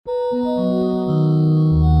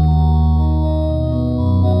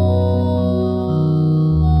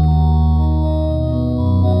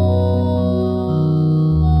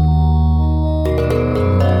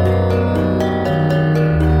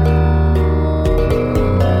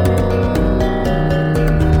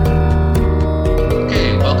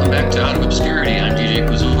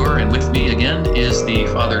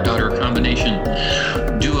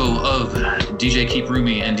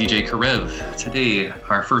Rev. Today,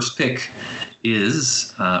 our first pick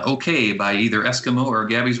is OK by either Eskimo or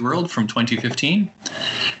Gabby's World from 2015.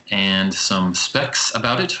 And some specs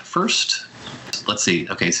about it first. Let's see.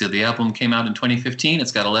 Okay, so the album came out in 2015.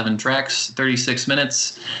 It's got 11 tracks, 36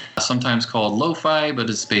 minutes, sometimes called lo-fi, but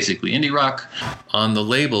it's basically indie rock. On the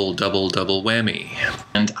label, Double Double Whammy.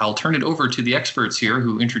 And I'll turn it over to the experts here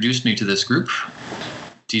who introduced me to this group,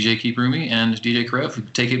 DJ Keep Roomy and DJ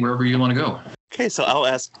Karev. Take it wherever you want to go. Okay, so I'll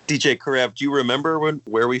ask DJ Karev, do you remember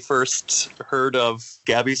where we first heard of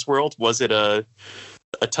Gabby's World? Was it a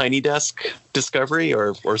Tiny Desk discovery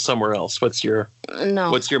or somewhere else? What's your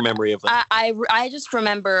memory of that? I just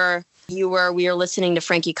remember we were listening to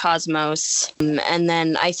Frankie Cosmos, and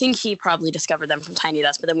then I think he probably discovered them from Tiny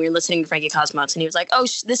Desk, but then we were listening to Frankie Cosmos and he was like, oh,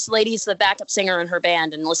 this lady's the backup singer in her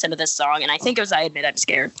band, and listen to this song. And I think it was I Admit I'm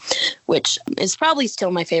Scared, which is probably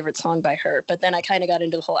still my favorite song by her. But then I kind of got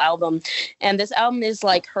into the whole album, and this album is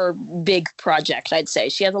like her big project, I'd say.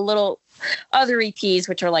 She has a little other EPs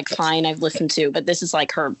which are like fine, I've listened to, but this is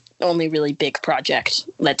like her only really big project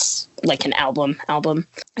that's like an album,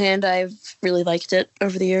 and I've really liked it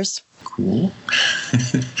over the years. Cool.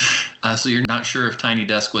 So you're not sure if Tiny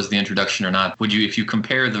Desk was the introduction or not. Would you, if you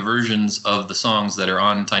compare the versions of the songs that are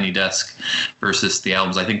on Tiny Desk versus the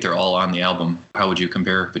albums, I think they're all on the album, how would you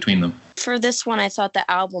compare between them? For this one, I thought the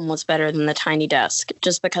album was better than the Tiny Desk,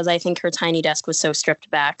 just because I think her Tiny Desk was so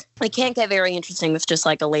stripped back. It can't get very interesting with just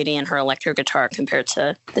like a lady and her electric guitar compared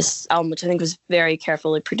to this album, which I think was very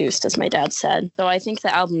carefully produced, as my dad said. So I think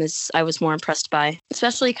the album I was more impressed by,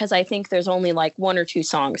 especially because I think there's only like one or two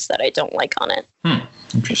songs that I don't like on it.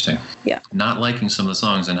 Interesting. Yeah. Not liking some of the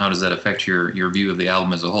songs, and how does that affect your view of the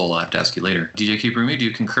album as a whole? I'll have to ask you later. DJ Keep Roomy, do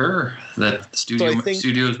you concur that the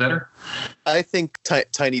studio is better? I think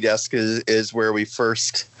Tiny Desk is where we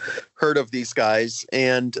first heard of these guys,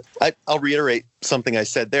 and I'll reiterate something I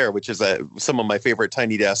said there, which is that some of my favorite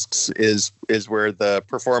Tiny Desks is where the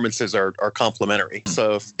performances are complimentary.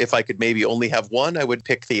 So if I could maybe only have one, I would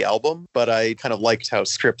pick the album, but I kind of liked how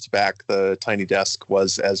stripped back the Tiny Desk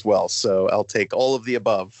was as well. So I'll take all of the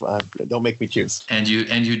above. Don't make me choose. And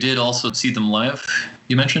you did also see them live,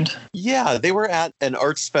 you mentioned? Yeah, they were at an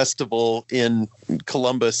arts festival in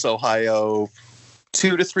Columbus, Ohio,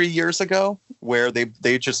 2 to 3 years ago, where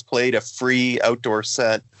they just played a free outdoor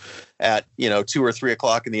set at 2 or 3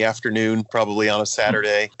 o'clock in the afternoon, probably on a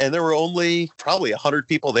Saturday, and there were only probably 100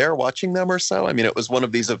 people there watching them or so. I mean, it was one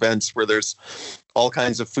of these events where there's all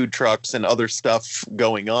kinds of food trucks and other stuff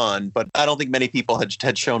going on, but I don't think many people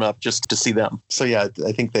had shown up just to see them. So yeah,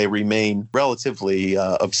 I think they remain relatively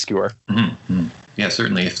obscure. Mm-hmm. Yeah,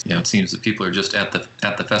 certainly. If it seems that people are just at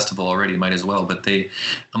the festival already, might as well. But they,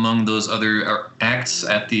 among those other acts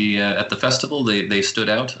at the festival, they stood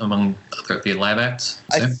out among the live acts.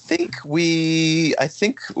 I think we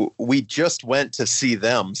just went to see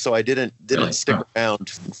them, so I didn't really stick around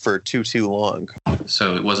for too long.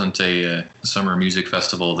 So it wasn't a summer music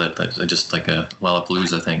festival that just like a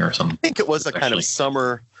Lollapalooza thing or something. I think it was a kind of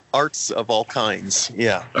summer arts of all kinds.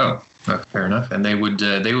 Yeah. Oh. Fair enough, and they would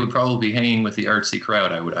probably be hanging with the artsy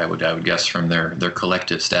crowd. I would guess from their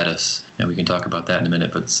collective status, and we can talk about that in a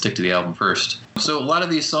minute. But stick to the album first. So a lot of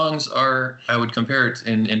these songs are, I would compare it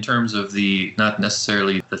in terms of the not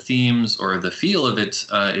necessarily the themes or the feel of it.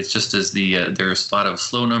 It's just as there's a lot of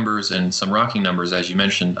slow numbers and some rocking numbers, as you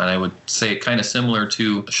mentioned, and I would say kind of similar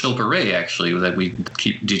to Shilpa Ray actually that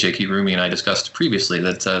DJ Keep Roomy and I discussed previously.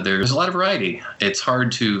 That there's a lot of variety. It's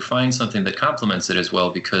hard to find something that complements it as well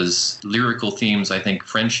because lyrical themes, I think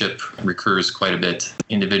friendship recurs quite a bit.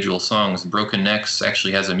 Individual songs. Broken Necks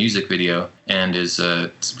actually has a music video and is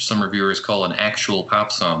some reviewers call an actual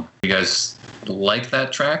pop song. You guys like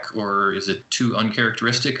that track, or is it too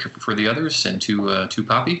uncharacteristic for the others and too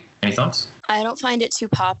poppy? Any thoughts? I don't find it too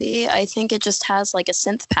poppy. I think it just has like a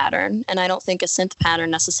synth pattern, and I don't think a synth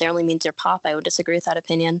pattern necessarily means you're pop. I would disagree with that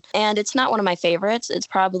opinion. And it's not one of my favorites. It's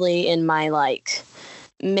probably in my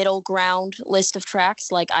middle ground list of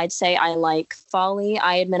tracks. Like I'd say I like Folly,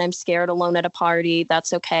 I Admit I'm Scared, Alone at a Party,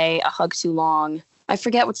 That's Okay, A Hug Too Long. I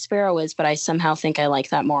forget what Sparrow is, but I somehow think I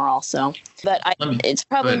like that more also. But it's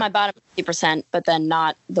probably my bottom 50%, but then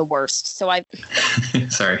not the worst. So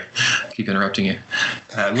Sorry, keep interrupting you.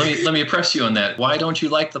 Let me press you on that. Why don't you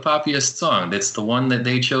like the poppiest song? It's the one that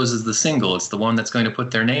they chose as the single. It's the one that's going to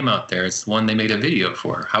put their name out there. It's the one they made a video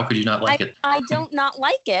for. How could you not like it? I don't not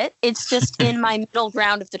like it. It's just in my middle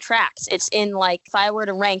ground of the tracks. It's in if I were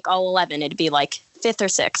to rank all 11, it'd be 5th or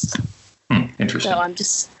 6th. Interesting.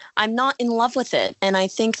 So I'm not in love with it. And I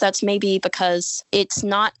think that's maybe because it's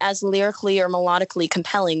not as lyrically or melodically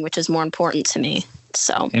compelling, which is more important to me.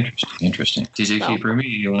 So Interesting. DJ So. Keeper,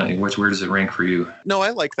 me, where does it rank for you? No,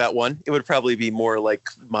 I like that one. It would probably be more like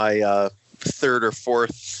my third or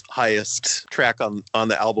fourth highest track on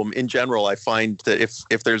the album. In general, I find that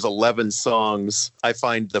if there's 11 songs, I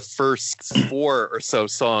find the first 4 or so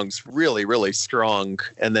songs really, really strong.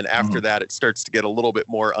 And then after that, it starts to get a little bit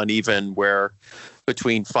more uneven, where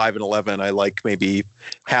between 5 and 11, I like maybe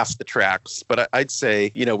half the tracks. But I'd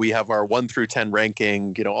say, we have our 1 through 10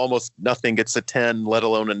 ranking, almost nothing gets a 10, let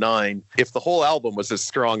alone a 9. If the whole album was as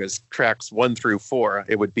strong as tracks 1 through 4,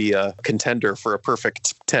 it would be a contender for a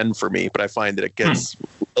perfect 10 for me. But I find that it gets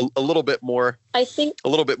a little bit more, I think a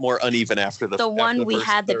little bit more uneven after the one we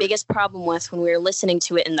had the biggest problem with when we were listening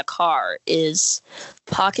to it in the car is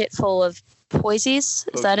Pocket Full of Posies.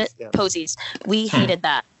 Is that it? Yeah. Posies. We hated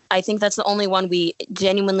that. I think that's the only one we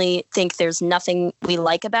genuinely think there's nothing we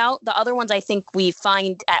like about. The other ones I think we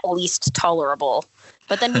find at least tolerable.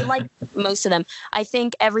 But then we like most of them. I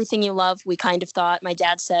think Everything You Love, we kind of thought, my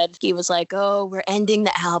dad said, he was like, oh, we're ending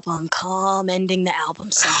the album. Calm, ending the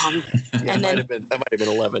album song. Yeah, and that might have been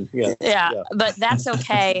 11. Yeah. But That's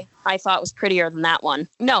Okay, I thought was prettier than that one.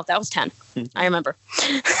 No, that was 10. I remember.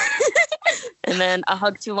 And then A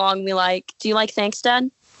Hug Too Long, we like. Do you like Thanks,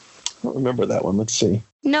 Dad? I don't remember that one. Let's see.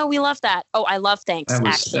 No, we love that. Oh, I love Thanks,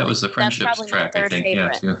 actually. That was the Friendships track, I think.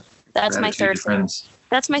 Favorite. Yeah, too. That's my third favorite.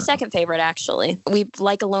 That's my second favorite, actually. We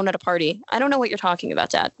like Alone at a Party. I don't know what you're talking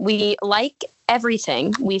about, Dad. We like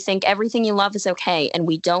everything. We think Everything You Love is okay, and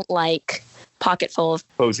we don't like Pocket Full of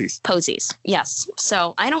Posies. Yes.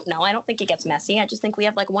 So I don't know. I don't think it gets messy. I just think we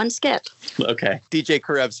have like one skip. Okay. DJ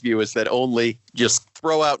Karev's view is that only just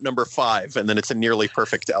throw out number 5 and then it's a nearly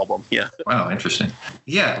perfect album. Yeah. Wow, interesting.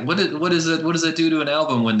 Yeah. What does it do to an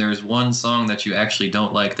album when there's one song that you actually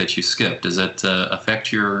don't like that you skip? Does it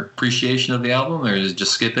affect your appreciation of the album, or does it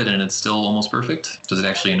just skip it and it's still almost perfect? Does it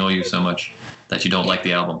actually annoy you so much that you don't like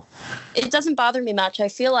the album? It doesn't bother me much. I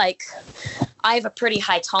feel like I have a pretty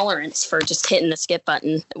high tolerance for just hitting the skip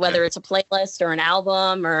button, whether it's a playlist or an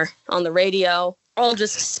album or on the radio. I'll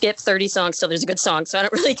just skip 30 songs till there's a good song, so I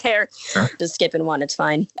don't really care. Sure. Just skipping one, it's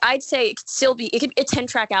fine. I'd say it could be a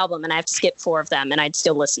 10-track album, and I have to skip 4 of them, and I'd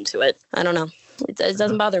still listen to it. I don't know. It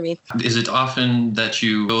doesn't bother me. Is it often that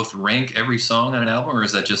you both rank every song on an album, or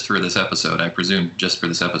is that just for this episode? I presume just for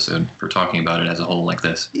this episode, for talking about it as a whole like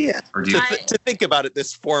this. Yeah. Or do you... to think about it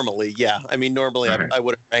this formally, yeah. I mean, normally I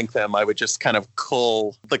wouldn't rank them. I would just kind of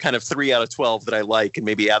cull the kind of 3 out of 12 that I like and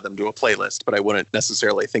maybe add them to a playlist, but I wouldn't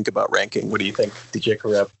necessarily think about ranking. What do you think, DJ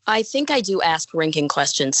Karev? I think I do ask ranking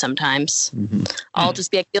questions sometimes. Mm-hmm. I'll just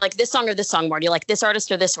be like, this song or this song more? Do you like this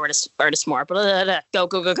artist or this artist more? Blah, blah, blah.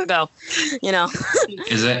 Go. You know?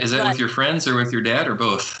 Is that with your friends or with your dad or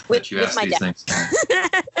both? With my these dad. Things?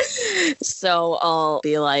 So I'll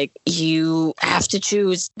be like, you have to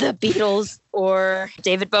choose the Beatles or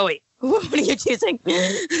David Bowie. What are you choosing?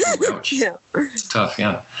 Ouch. Yeah. It's tough,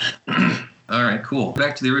 yeah. All right, cool.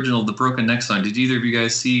 Back to the original, the Broken Neck song. Did either of you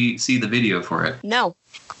guys see the video for it? No.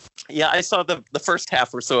 Yeah, I saw the first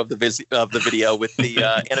half or so of the video with the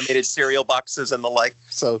animated cereal boxes and the like.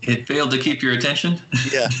 So it failed to keep your attention?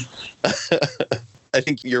 Yeah. I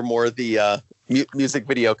think you're more the music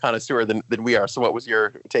video connoisseur than we are. So what was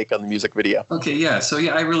your take on the music video? Okay, yeah. So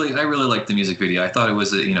yeah, I really liked the music video. I thought it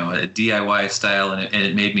was a DIY style, and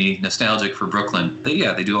it made me nostalgic for Brooklyn.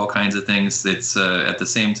 They do all kinds of things. It's at the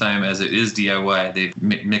same time as it is DIY, they've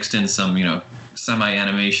mixed in some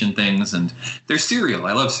semi-animation things, and there's Serial.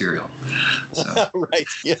 I love Serial. So, right,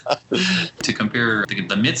 yeah. To compare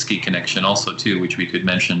the Mitski connection also too, which we could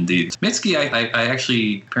mention. The Mitski, I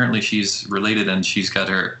actually, apparently she's related, and she's got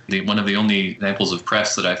one of the only examples of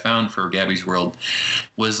press that I found for Gabby's World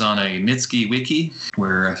was on a Mitski wiki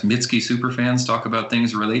where Mitski superfans talk about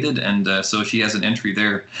things related, and so she has an entry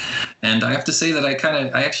there. And I have to say that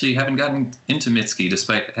I actually haven't gotten into Mitski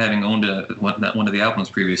despite having owned one of the albums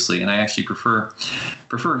previously, and I actually prefer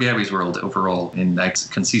Gabby's World overall, and I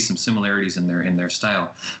can see some similarities in their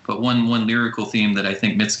style. But one lyrical theme that I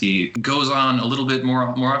think Mitski goes on a little bit more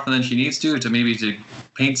often than she needs to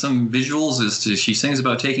paint some visuals is she sings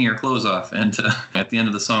about taking her clothes off, and at the end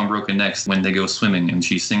of the song Broken Necks, when they go swimming and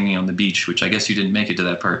she's singing on the beach, which I guess you didn't make it to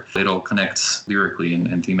that part. It all connects lyrically and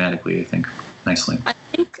thematically, I think, nicely. I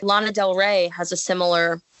think Lana Del Rey has a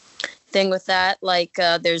similar thing with that. Like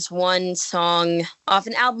there's one song off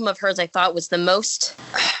an album of hers I thought was the most,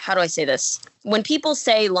 how do I say this? When people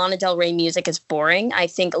say Lana Del Rey music is boring, I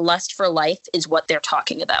think Lust for Life is what they're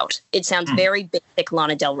talking about. It sounds very basic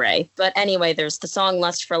Lana Del Rey. But anyway, there's the song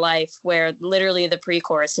Lust for Life where literally the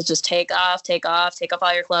pre-chorus is just take off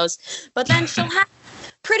all your clothes. But then she'll have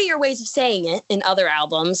prettier ways of saying it in other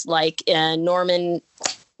albums, like Norman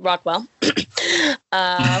Rockwell.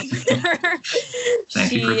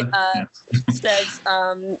 She says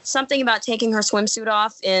something about taking her swimsuit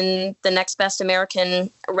off in the Next Best American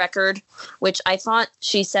record, which I thought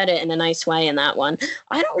she said it in a nice way in that one.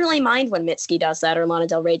 I don't really mind when Mitski does that or Lana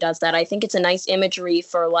Del Rey does that. I think it's a nice imagery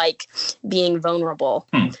for like being vulnerable.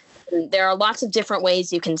 There are lots of different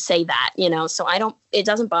ways you can say that, so it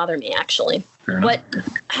doesn't bother me actually. What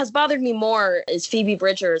has bothered me more is Phoebe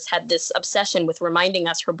Bridgers had this obsession with reminding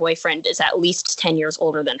us her boyfriend is at least 10 years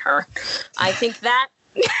older than her. I think that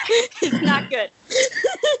is not good.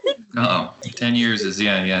 10 years is,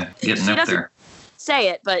 getting up there. Say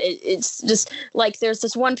it, but it's just like there's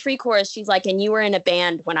this one pre-chorus. She's like, and you were in a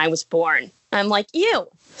band when I was born. I'm like, ew.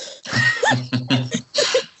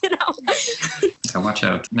 So watch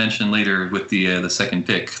out. Mention later with the second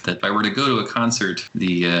pick that if I were to go to a concert,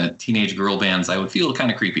 the teenage girl bands, I would feel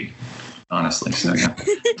kind of creepy, honestly. So yeah,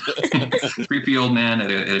 creepy old man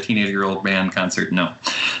at a teenage girl band concert. No,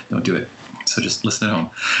 don't do it. So just listen at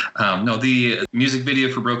home. No, the music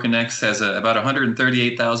video for Broken Necks has about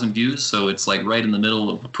 138,000 views, so it's like right in the middle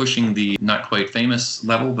of pushing the not quite famous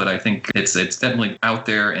level, but I think it's definitely out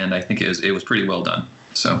there, and I think it was pretty well done.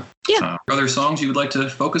 So, yeah. Other songs you would like to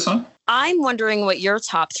focus on? I'm wondering what your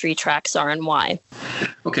top 3 tracks are and why.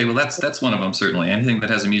 Okay, well, that's one of them, certainly. Anything that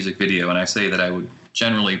has a music video, and I say that I would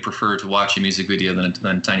generally prefer to watch a music video than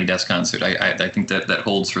a Tiny Desk concert. I think that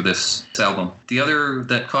holds for this album. The other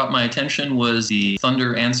that caught my attention was the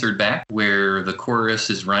Thunder Answered Back, where the chorus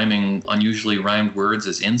is rhyming unusually rhymed words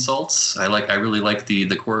as insults. I really like the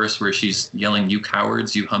chorus where she's yelling, "You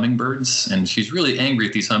cowards, you hummingbirds," and she's really angry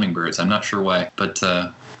at these hummingbirds. I'm not sure why, but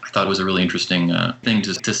I thought it was a really interesting thing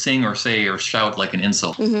to sing or say or shout like an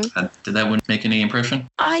insult. Mm-hmm. Did that one make any impression?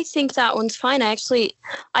 I think that one's fine. I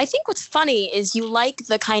think what's funny is you like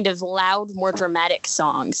the kind of loud, more dramatic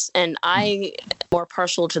songs, and I am more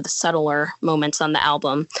partial to the subtler moments on the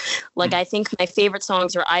album. Like, I think my favorite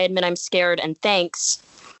songs are I Admit I'm Scared and Thanks,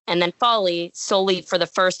 and then Folly, solely for the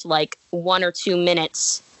first, 1 or 2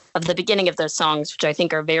 minutes of the beginning of those songs, which I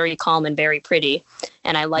think are very calm and very pretty,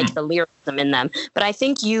 and I like the lyricism in them. But I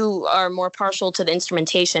think you are more partial to the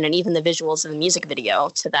instrumentation and even the visuals of the music video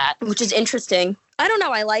to that, which is interesting. I don't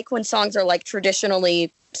know. I like when songs are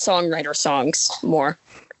traditionally songwriter songs more.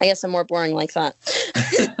 I guess I'm more boring like that.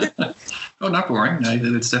 Oh, not boring.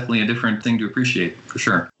 It's definitely a different thing to appreciate, for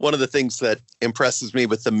sure. One of the things that impresses me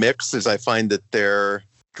with the mix is I find that their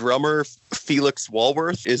drummer Felix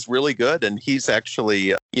Walworth is really good, and he's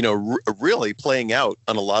actually really playing out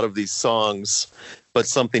on a lot of these songs, but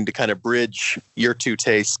something to kind of bridge your two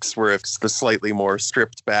tastes, where it's the slightly more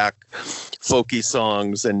stripped back folky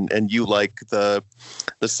songs and you like the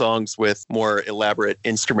songs with more elaborate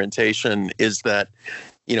instrumentation, is that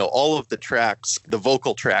all of the tracks, the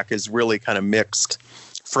vocal track is really kind of mixed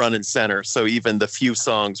front and center. So even the few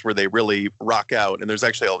songs where they really rock out, and there's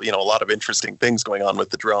actually a lot of interesting things going on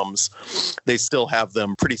with the drums, they still have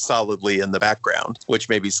them pretty solidly in the background, which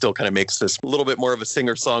maybe still kind of makes this a little bit more of a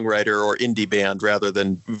singer-songwriter or indie band rather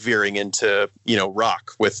than veering into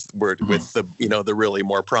rock with the the really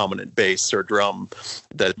more prominent bass or drum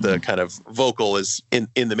that the kind of vocal is in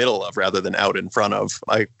the middle of rather than out in front of.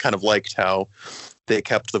 I kind of liked how they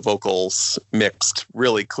kept the vocals mixed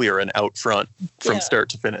really clear and out front from start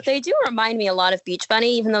to finish. They do remind me a lot of Beach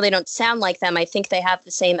Bunny, even though they don't sound like them. I think they have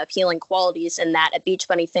the same appealing qualities in that a Beach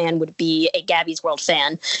Bunny fan would be a Gabby's World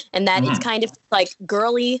fan. And that it's kind of like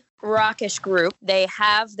girly, rockish group. They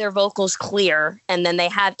have their vocals clear, and then they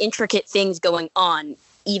have intricate things going on,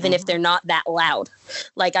 even if they're not that loud.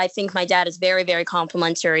 Like, I think my dad is very, very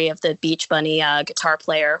complimentary of the Beach Bunny guitar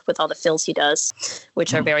player with all the fills he does,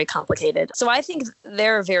 which are very complicated. So I think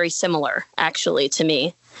they're very similar, actually, to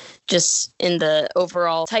me. Just in the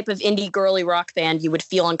overall type of indie girly rock band, you would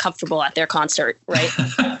feel uncomfortable at their concert, right?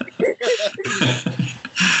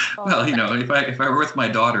 Well, if I were with my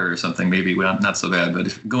daughter or something, maybe not so bad, but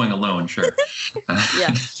if going alone, sure.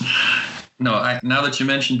 Yeah. No, now that you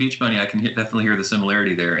mentioned Beach Bunny, I can definitely hear the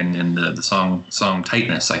similarity there in the song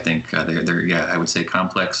tightness. I think they're I would say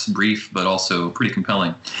complex, brief, but also pretty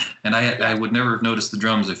compelling. And I would never have noticed the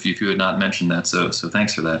drums if you had not mentioned that. So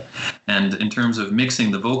thanks for that. And in terms of mixing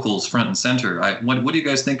the vocals front and center, what do you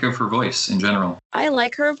guys think of her voice in general? I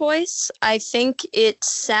like her voice. I think it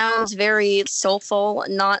sounds very soulful,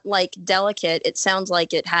 not like delicate. It sounds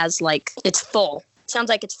like it has it's full. Sounds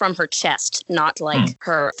like it's from her chest, not like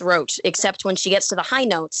her throat, except when she gets to the high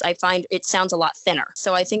notes, I find it sounds a lot thinner.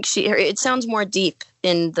 So I think it sounds more deep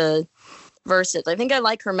in the verses. I think I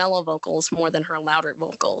like her mellow vocals more than her louder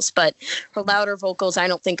vocals, but her louder vocals I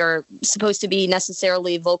don't think are supposed to be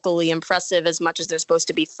necessarily vocally impressive as much as they're supposed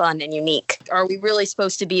to be fun and unique. Are we really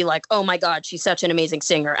supposed to be like, oh my God, she's such an amazing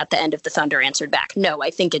singer at the end of The Thunder Answered Back? No, I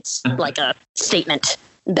think it's like a statement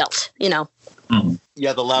belt, you know? Mm-hmm.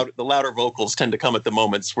 Yeah, the louder vocals tend to come at the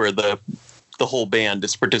moments where the whole band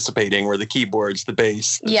is participating, or the keyboards, the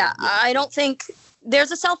bass. Yeah, I don't think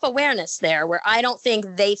there's a self-awareness there where I don't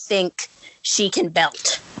think they think she can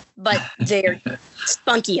belt, but they're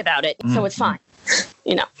spunky about it, so it's fine,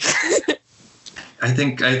 you know. I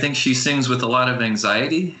think she sings with a lot of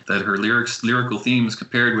anxiety, that her lyrical themes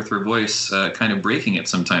compared with her voice kind of breaking it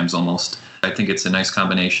sometimes almost. I think it's a nice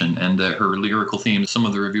combination. And her lyrical themes, some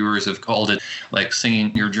of the reviewers have called it like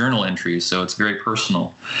singing your journal entries, so it's very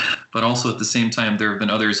personal. But also at the same time, there have been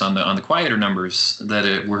others on the quieter numbers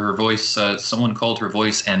that where her voice, someone called her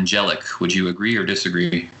voice angelic. Would you agree or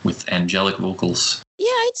disagree with angelic vocals? Yeah,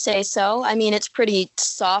 I'd say so. I mean, it's pretty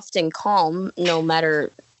soft and calm, no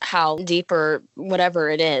matter how deep or whatever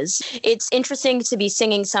it is. It's interesting to be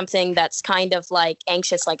singing something that's kind of like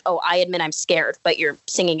anxious, like, oh, I admit I'm scared, but you're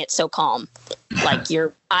singing it so calm. Like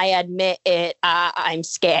I admit it, I'm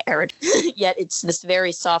scared. Yet it's this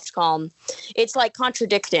very soft, calm. It's like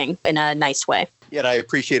contradicting in a nice way. Yet I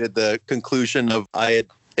appreciated the conclusion of I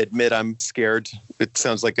admit I'm scared. It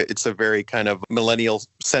sounds like it's a very kind of millennial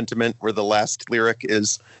sentiment where the last lyric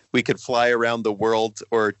is, we could fly around the world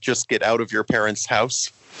or just get out of your parents' house.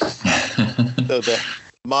 So the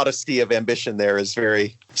modesty of ambition there is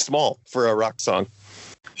very small for a rock song.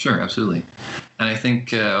 Sure, absolutely. And I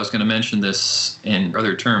think I was going to mention this in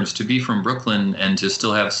other terms. To be from Brooklyn and to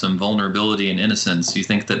still have some vulnerability and innocence, you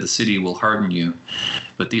think that the city will harden you.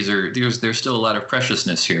 But there's still a lot of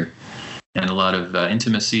preciousness here, and a lot of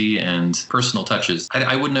intimacy and personal touches.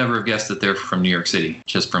 I would never have guessed that they're from New York City,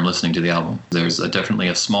 just from listening to the album. There's definitely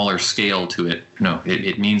a smaller scale to it. No,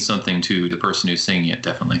 it means something to the person who's singing it,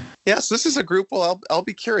 definitely. Yes, this is a group, well, I'll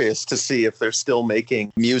be curious to see if they're still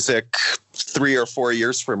making music 3 or 4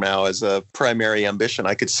 years from now as a primary ambition.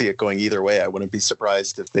 I could see it going either way. I wouldn't be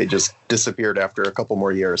surprised if they just disappeared after a couple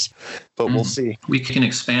more years, but we'll see. We can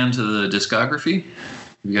expand to the discography.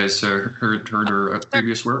 You guys heard her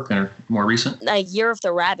previous work and more recent? Year of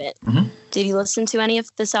the Rabbit. Mm-hmm. Did you listen to any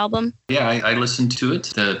of this album? Yeah, I listened to it.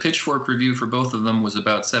 The Pitchfork review for both of them was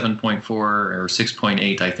about 7.4 or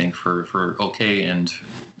 6.8, I think, for OK and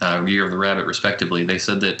Year of the Rabbit, respectively. They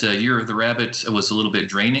said that Year of the Rabbit was a little bit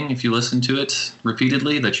draining if you listen to it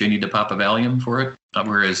repeatedly, that you need to pop a Valium for it,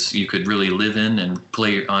 whereas you could really live in and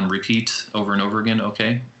play on repeat over and over again,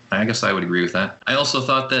 OK. I guess I would agree with that. I also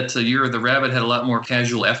thought that Year of the Rabbit had a lot more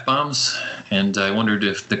casual F-bombs, and I wondered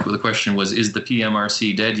if the question was, is the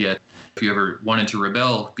PMRC dead yet? If you ever wanted to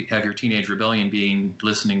rebel, have your teenage rebellion being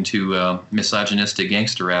listening to misogynistic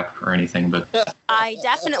gangster rap or anything. But I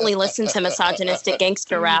definitely listen to misogynistic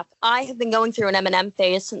gangster rap. I have been going through an Eminem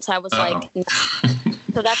phase since I was like...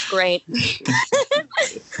 So that's great.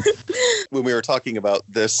 When we were talking about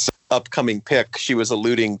this upcoming pick, she was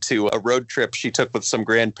alluding to a road trip she took with some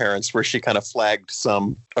grandparents where she kind of flagged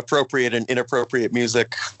some appropriate and inappropriate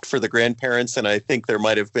music for the grandparents. And I think there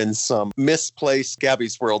might have been some misplaced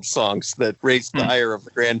Gabby's World songs that raised the ire of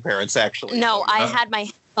the grandparents, actually. No, I had my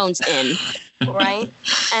headphones in, right?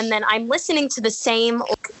 And then I'm listening to the same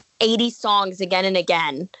 80 songs again and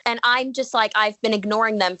again. And I'm just like, I've been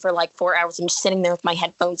ignoring them for like 4 hours. I'm just sitting there with my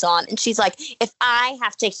headphones on. And she's like, if I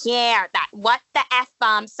have to hear that What the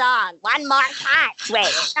F-Bomb song one more time,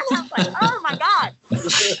 wait. And I was like, oh my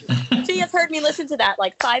God. She has heard me listen to that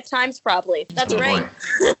like 5 times probably. That's right.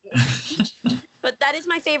 But that is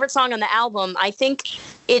my favorite song on the album. I think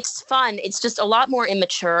it's fun. It's just a lot more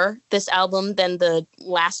immature, this album, than the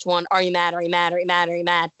last one. Are you mad? Are you mad? Are you mad? Are you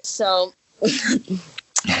mad? So...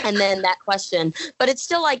 And then that question, but it's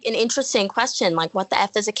still like an interesting question, like what the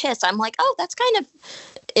F is a kiss? I'm like, oh, that's kind of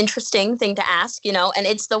interesting thing to ask, you know, and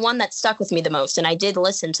it's the one that stuck with me the most. And I did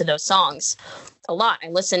listen to those songs a lot.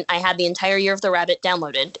 I had the entire Year of the Rabbit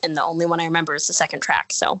downloaded, and the only one I remember is the second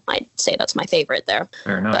track. So I'd say that's my favorite there.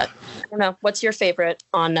 Fair enough. But I don't know. What's your favorite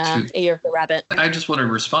on A Year of the Rabbit? I just want to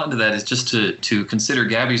respond to that is just to consider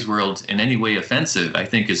Gabby's World in any way offensive, I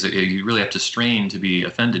think you really have to strain to be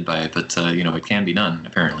offended by it, but it can be done,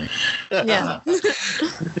 apparently. Yeah.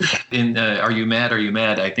 In Are You Mad? Are You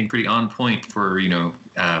Mad? I think pretty on point for,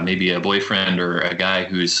 maybe a boyfriend or a guy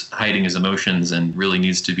who's hiding his emotions and really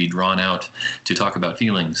needs to be drawn out to talk about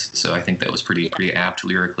feelings. So I think that was pretty apt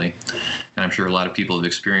lyrically. And I'm sure a lot of people have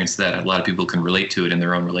experienced that. A lot of people can relate to it in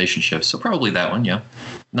their own relationships. So probably that one, yeah.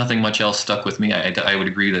 nothing much else stuck with me. I would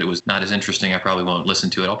agree that it was not as interesting. I probably won't listen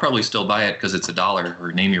to it. I'll probably still buy it because it's $1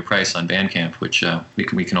 or Name Your Price on Bandcamp, which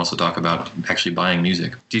we can also talk about actually buying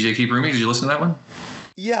music. DJ Keep Roomie, did you listen to that one?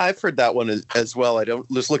 Yeah, I've heard that one as well. I don't,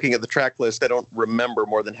 just looking at the track list, I don't remember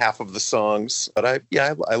more than half of the songs, but I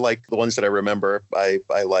like the ones that I remember. I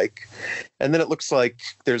like. And then it looks like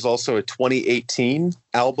there's also a 2018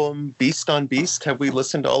 album, Beast on Beast. Have we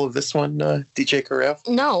listened to all of this one, DJ Karev?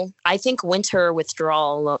 No, I think Winter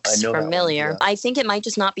Withdrawal looks familiar. One, yeah. I think it might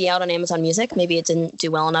just not be out on Amazon Music. Maybe it didn't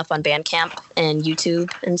do well enough on Bandcamp and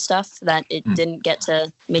YouTube and stuff that it didn't get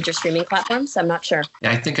to major streaming platforms. I'm not sure.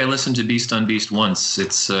 Yeah, I think I listened to Beast on Beast once.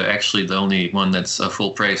 It's actually the only one that's a full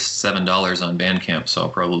price, $7 on Bandcamp, so I'll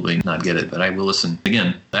probably not get it, but I will listen.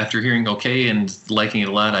 Again, after hearing OK and liking it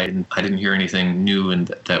a lot, I didn't hear anything new and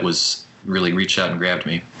that was really reached out and grabbed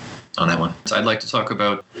me on that one. So I'd like to talk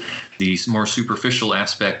about the more superficial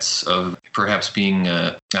aspects of perhaps being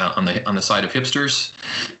on the side of hipsters,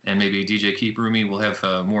 and maybe DJ Keep Roomie will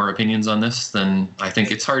have more opinions on this than I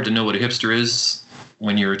think. It's hard to know what a hipster is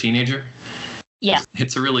when you're a teenager. Yeah.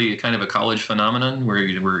 It's a really kind of a college phenomenon where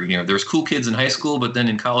there's cool kids in high school, but then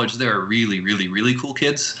in college there are really, really, really cool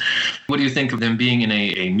kids. What do you think of them being in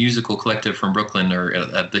a musical collective from Brooklyn, or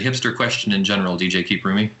the hipster question in general, DJ Keep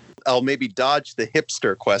Roomie? I'll maybe dodge the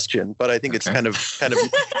hipster question, but I think it's kind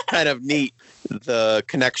of neat, the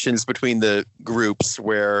connections between the groups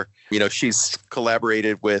where, she's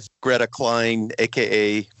collaborated with Greta Klein,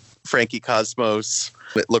 aka Frankie Cosmos.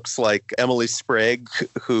 It looks like Emily Sprague,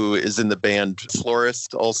 who is in the band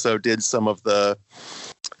Florist, also did some of the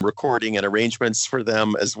recording and arrangements for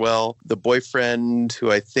them as well. The boyfriend,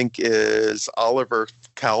 who I think is Oliver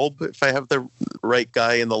Kalb, if I have the right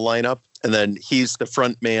guy in the lineup. And then he's the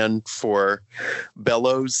front man for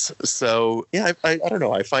Bellows. So, yeah, I don't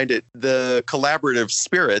know. I find the collaborative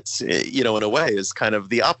spirit, in a way, is kind of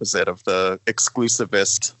the opposite of the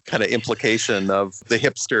exclusivist kind of implication of the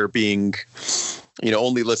hipster being,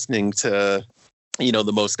 only listening to,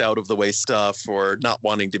 the most out of the way stuff or not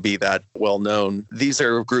wanting to be that well known. These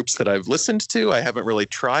are groups that I've listened to. I haven't really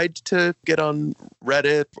tried to get on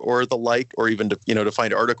Reddit or the like, or even to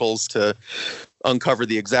find articles to uncover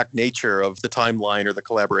the exact nature of the timeline or the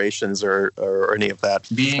collaborations or any of that.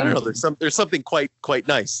 I don't know. There's something quite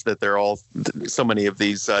nice that they're all, so many of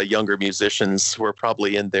these younger musicians who are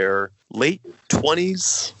probably in their late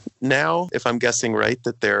 20s now, if I'm guessing right,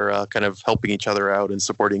 that they're kind of helping each other out and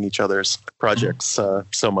supporting each other's projects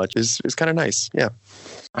so much is kind of nice. Yeah.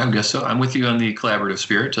 I guess so. I'm with you on the collaborative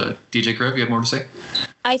spirit. DJ Karev, you have more to say?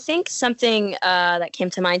 I think something that came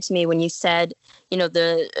to mind to me when you said,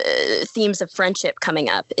 the themes of friendship coming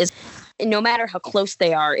up is, no matter how close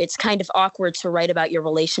they are, it's kind of awkward to write about your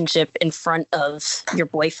relationship in front of your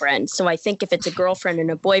boyfriend. So I think if it's a girlfriend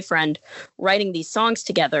and a boyfriend writing these songs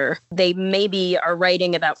together, they maybe are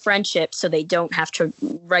writing about friendship so they don't have to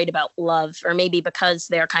write about love, or maybe because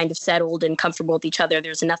they're kind of settled and comfortable with each other,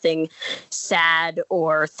 there's nothing sad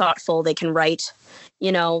or thoughtful they can write,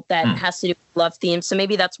 that has to do with love themes. So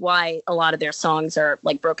maybe that's why a lot of their songs are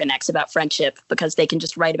like Broken Necks, about friendship, because they can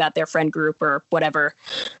just write about their friend group or whatever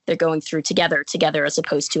they're going through together, as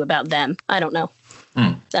opposed to about them. I don't know.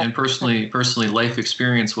 And personally, life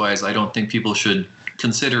experience wise, I don't think people should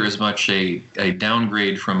consider as much a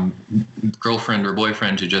downgrade from girlfriend or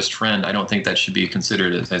boyfriend to just friend. I don't think that should be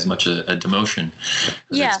considered as much a demotion.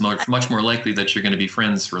 Yeah. It's much more likely that you're going to be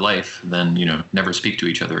friends for life than, never speak to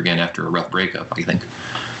each other again after a rough breakup, I think.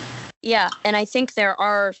 Yeah, and I think there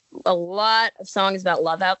are a lot of songs about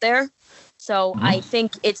love out there. So I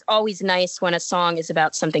think it's always nice when a song is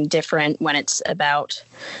about something different, when it's about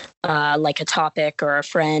like a topic or a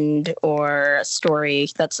friend or a story.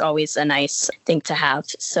 That's always a nice thing to have.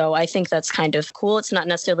 So I think that's kind of cool. It's not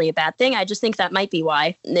necessarily a bad thing. I just think that might be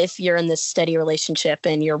why, if you're in this steady relationship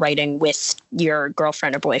and you're writing with your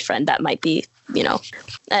girlfriend or boyfriend, that might be,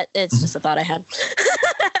 it's just a thought I had.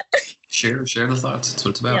 Share the thoughts. That's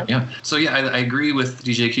what it's about. Yeah. So I agree with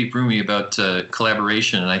DJ Keep Roomie about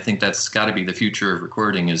collaboration, and I think that's got to be the future of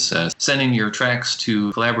recording, is sending your tracks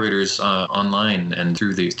to collaborators online and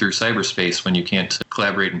through cyberspace when you can't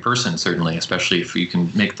collaborate in person. Certainly, especially if you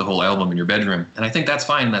can make the whole album in your bedroom. And I think that's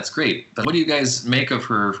fine. That's great. But what do you guys make of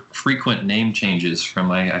her frequent name changes?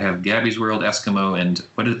 From I have Gabby's World, Eskimo, and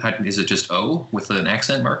is it just O with an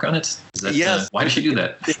accent mark on it? Yes. Why does she do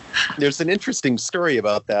that? There's an interesting story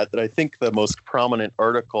about that I think the most prominent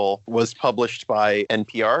article was published by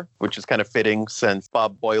NPR, which is kind of fitting since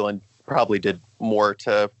Bob Boilen probably did more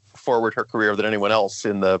to forward her career than anyone else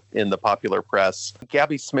in the popular press.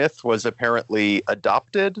 Gabby Smith was apparently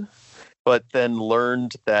adopted but then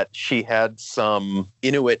learned that she had some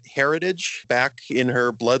Inuit heritage back in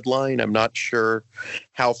her bloodline. I'm not sure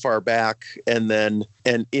how far back. And then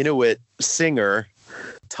an Inuit singer,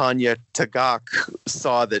 Tanya Tagaq,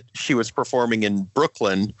 saw that she was performing in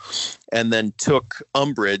Brooklyn and then took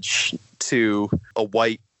umbrage to a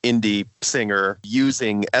white indie singer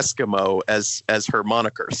using Eskimo as her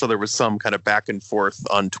moniker. So there was some kind of back and forth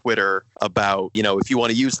on Twitter about, if you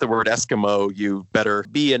want to use the word Eskimo, you better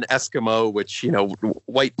be an Eskimo, which,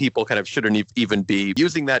 white people kind of shouldn't even be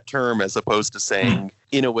using that term as opposed to saying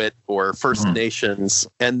Inuit or First Nations.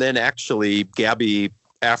 And then actually Gabby,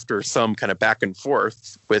 after some kind of back and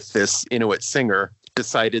forth with this Inuit singer,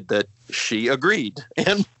 decided that she agreed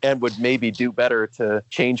and would maybe do better to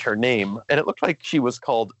change her name. And it looked like she was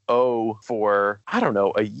called O for, I don't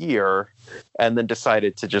know, a year, and then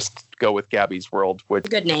decided to just go with Gabby's World. Which,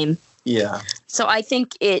 good name. Yeah. So I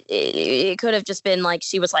think it could have just been like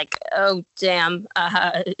she was like, oh, damn.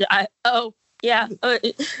 Yeah. What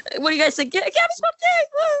do you guys think? Gabby's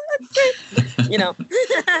birthday.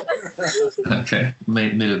 Okay.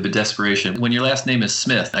 Made a bit desperation. When your last name is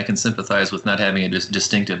Smith, I can sympathize with not having a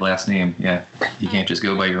distinctive last name. Yeah. You can't just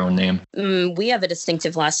go by your own name. We have a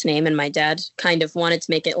distinctive last name, and my dad kind of wanted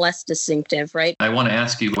to make it less distinctive, right? I want to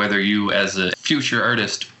ask you whether you, as a future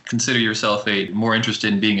artist, consider yourself more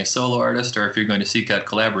interested in being a solo artist, or if you're going to seek out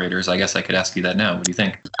collaborators. I guess I could ask you that now. What do you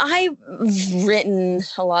think? I've written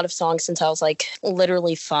a lot of songs since I was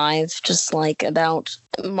literally 5, just about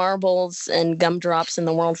marbles and gumdrops and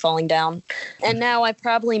the world falling down. And now I've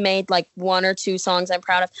probably made 1 or 2 songs I'm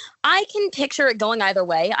proud of. I can picture it going either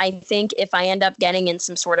way. I think if I end up getting in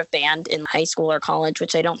some sort of band in high school or college,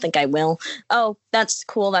 which I don't think I will, that's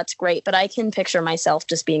cool, that's great. But I can picture myself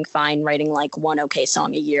just being fine writing 1 okay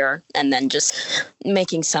song a year and then just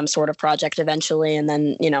making some sort of project eventually. And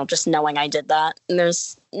then, just knowing I did that. And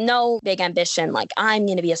there's no big ambition, I'm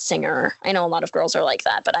going to be a singer. I know a lot of girls are like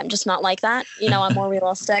that, but I'm just not like that. I'm more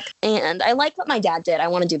realistic. And I like what my dad did. I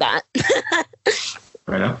want to do that.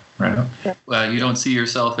 Right on. Yeah. Well, you don't see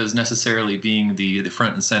yourself as necessarily being the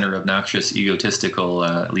front and center, obnoxious, egotistical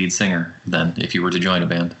lead singer, then, if you were to join a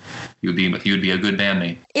band. You would be a good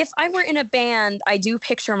bandmate. If I were in a band, I do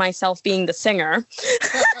picture myself being the singer.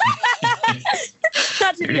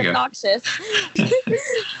 Not to be obnoxious.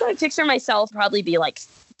 I picture myself probably be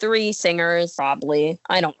 3 singers, probably.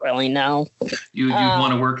 I don't really know. You'd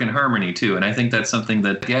want to work in harmony, too. And I think that's something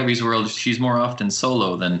that Gabby's World, she's more often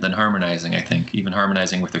solo than harmonizing, I think. Even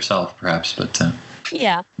harmonizing with herself, perhaps. But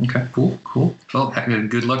yeah. Okay, cool. Well,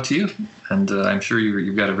 good luck to you. And I'm sure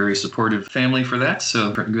you've got a very supportive family for that.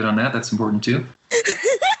 So good on that. That's important, too.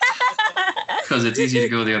 Because it's easy to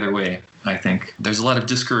go the other way, I think. There's a lot of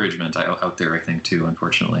discouragement out there, I think, too,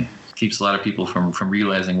 unfortunately. Keeps a lot of people from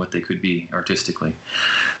realizing what they could be artistically.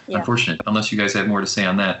 Yeah. Unfortunate. Unless you guys have more to say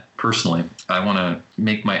on that personally, I want to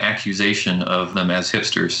make my accusation of them as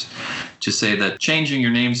hipsters to say that changing your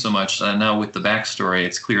name so much, now with the backstory,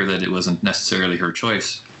 it's clear that it wasn't necessarily her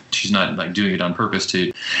choice. She's not doing it on purpose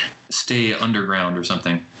to stay underground or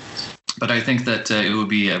something. But I think that it would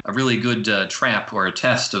be a really good trap or a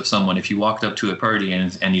test of someone if you walked up to a party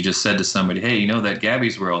and you just said to somebody, hey, that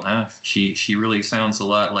Gabby's World, huh? She really sounds a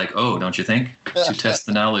lot like, don't you think? To test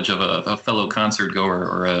the knowledge of a fellow concert goer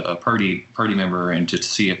or a party member and to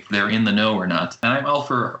see if they're in the know or not. And I'm all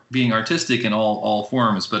for being artistic in all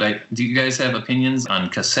forms, but do you guys have opinions on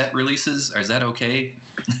cassette releases? Is that okay?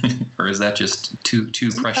 Or is that just too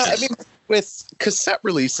precious? With cassette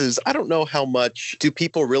releases, I don't know how much do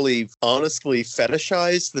people really honestly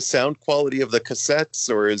fetishize the sound quality of the cassettes,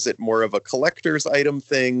 or is it more of a collector's item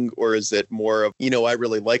thing, or is it more of, I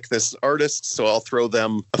really like this artist, so I'll throw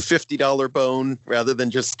them a $50 bone rather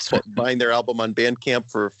than just buying their album on Bandcamp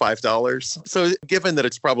for $5. So given that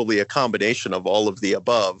it's probably a combination of all of the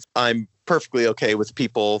above, I'm perfectly okay with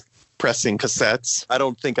people pressing cassettes. I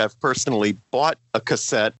don't think I've personally bought a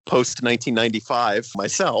cassette post 1995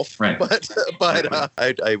 myself, right. but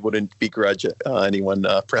I wouldn't begrudge anyone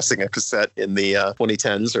pressing a cassette in the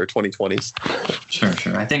 2010s or 2020s.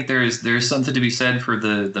 Sure. I think there's something to be said for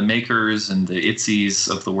the makers and the Itzies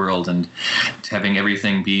of the world, and having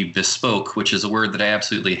everything be bespoke, which is a word that I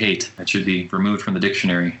absolutely hate. It should be removed from the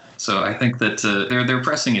dictionary. So I think that they're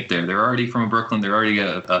pressing it there. They're already from Brooklyn. They're already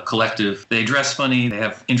a collective. They dress funny. They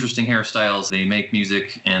have interesting hairstyles. They make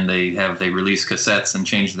music, and they release cassettes and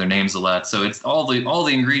change their names a lot. So it's all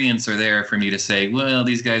the ingredients are there for me to say, well,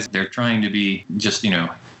 these guys, they're trying to be just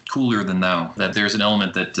cooler than thou. That there's an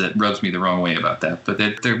element that rubs me the wrong way about that. But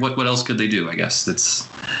what else could they do? I guess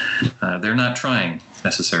they're not trying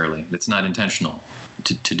necessarily. It's not intentional.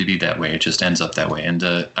 to be that way. It just ends up that way. And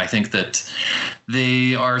I think that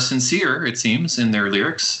they are sincere, it seems, in their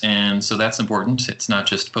lyrics. And so that's important. It's not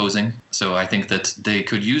just posing. So I think that they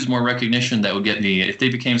could use more recognition. That would get me, if they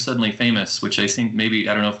became suddenly famous, which I think maybe,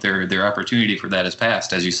 I don't know if their opportunity for that is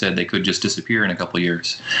past. As you said, they could just disappear in a couple of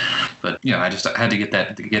years. But I just had to get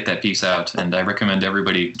that piece out. And I recommend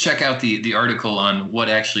everybody check out the article on what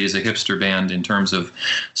actually is a hipster band in terms of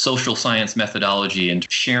social science methodology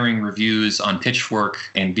and sharing reviews on Pitchfork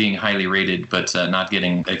and being highly rated, but not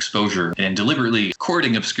getting exposure and deliberately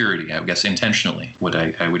courting obscurity, I guess intentionally.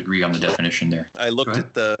 I would agree on the definition there. I looked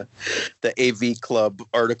at the AV Club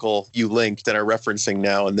article you linked and are referencing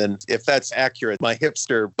now, and then if that's accurate, my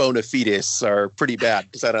hipster bona fides are pretty bad,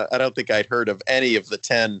 because I don't think I'd heard of any of the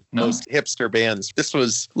 10 most hipster bands. This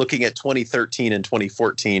was looking at 2013 and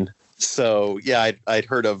 2014. So, yeah, I'd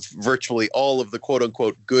heard of virtually all of the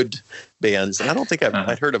quote-unquote good bands, and I don't think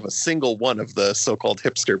I'd heard of a single one of the so-called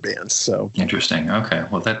hipster bands. So interesting. Okay.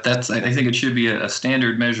 Well, that's I think it should be a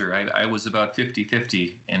standard measure. I was about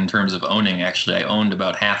 50-50 in terms of owning. Actually, I owned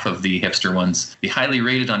about half of the hipster ones. The highly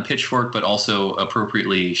rated on Pitchfork, but also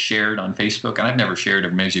appropriately shared on Facebook. And I've never shared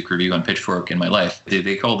a music review on Pitchfork in my life.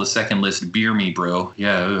 They call the second list "Beer Me Bro."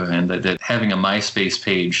 Yeah, and that having a MySpace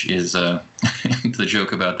page is the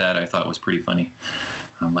joke about that I thought was pretty funny.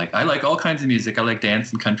 I'm like, I like all kinds of music. I like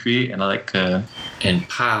dance and country, and I like and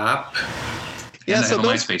pop. Yeah, and so I have a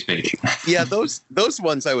MySpace page. Yeah, those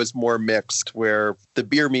ones I was more mixed, where the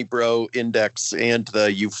Beer Me Bro index and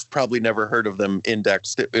the you've probably never heard of them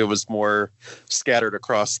indexed. It was more scattered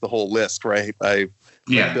across the whole list, right?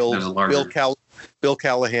 Bill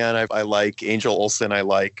Callahan, I like. Angel Olsen, I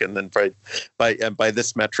like, and then by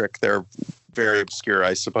this metric, they're very obscure,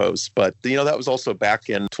 I suppose. But that was also back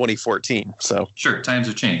in 2014. So sure, times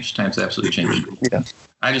have changed. Times have absolutely changed. Yeah.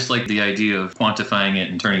 I just like the idea of quantifying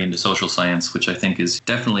it and turning it into social science, which I think is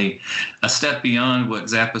definitely a step beyond what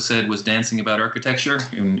Zappa said was dancing about architecture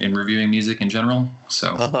in reviewing music in general.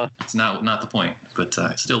 So It's not the point, but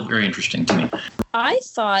it's still very interesting to me. I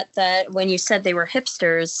thought that when you said they were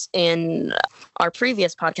hipsters in our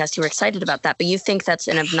previous podcast, you were excited about that, but you think that's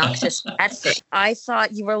an obnoxious bad thing. I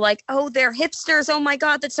thought you were like, oh, they're hipsters. Oh my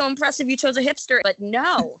God, that's so impressive. You chose a hipster. But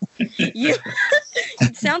no,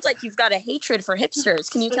 it sounds like you've got a hatred for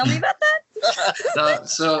hipsters. Can you tell me about that?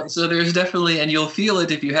 So there's definitely, and you'll feel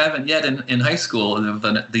it if you haven't yet in high school,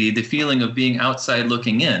 the feeling of being outside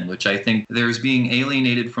looking in, which I think there's being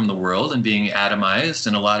alienated from the world and being atomized,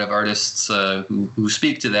 and a lot of artists who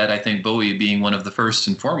speak to that, I think Bowie being one of the first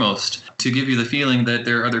and foremost, to give you the feeling that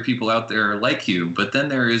there are other people out there like you. But then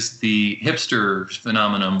there is the hipster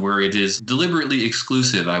phenomenon where it is deliberately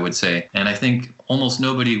exclusive, I would say. And I think almost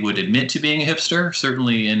nobody would admit to being a hipster.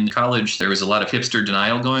 Certainly in college, there was a lot of hipster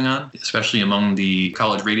denial going on, especially among the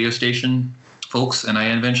college radio station folks. And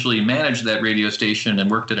I eventually managed that radio station and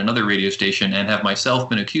worked at another radio station and have myself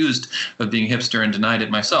been accused of being hipster and denied it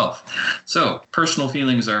myself. So personal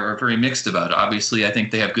feelings are very mixed about it. Obviously, I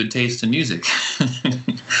think they have good taste in music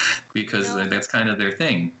because that's kind of their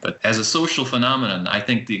thing. But as a social phenomenon, I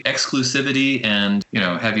think the exclusivity and,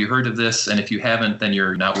 have you heard of this? And if you haven't, then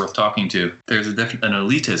you're not worth talking to. There's an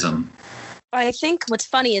elitism. I think what's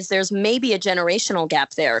funny is there's maybe a generational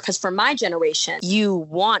gap there, because for my generation, you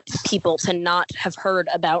want people to not have heard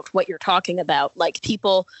about what you're talking about. Like,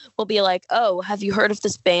 people will be like, oh, have you heard of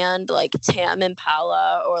this band like Tam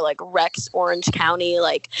Impala or like Rex Orange County?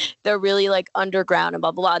 Like, they're really like underground and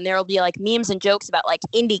blah, blah, blah. And there'll be like memes and jokes about like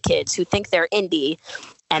indie kids who think they're indie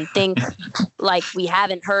and think like we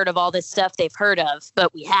haven't heard of all this stuff they've heard of,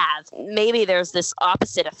 but we have. Maybe there's this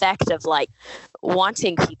opposite effect of like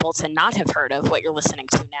wanting people to not have heard of what you're listening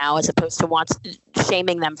to now, as opposed to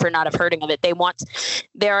shaming them for not have heard of it.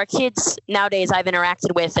 There are kids nowadays I've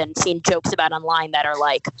interacted with and seen jokes about online that are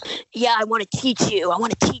like, yeah, I want to teach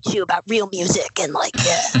you about real music and like,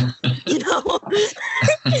 yeah,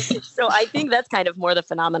 So I think that's kind of more the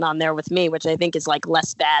phenomenon there with me, which I think is like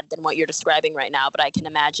less bad than what you're describing right now. But I can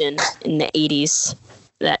imagine in the 80s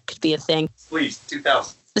that could be a thing. Please,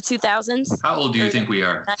 2000. The 2000s? How old do you think we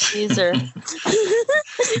are? 90s or...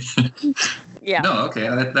 Yeah. No, okay.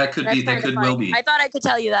 That could well be. I thought I could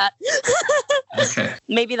tell you that. Okay.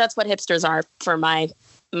 Maybe that's what hipsters are for my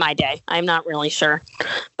day. I'm not really sure.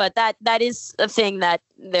 But that is a thing that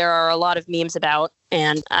there are a lot of memes about,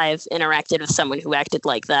 and I've interacted with someone who acted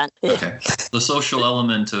like that. Okay. The social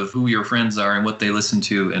element of who your friends are and what they listen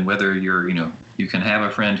to, and whether you can have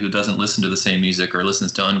a friend who doesn't listen to the same music or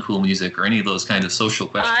listens to uncool music or any of those kinds of social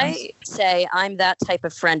questions. I say I'm that type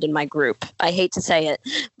of friend in my group. I hate to say it,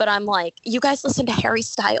 but I'm like, you guys listen to Harry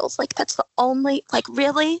Styles? Like, that's the only, like,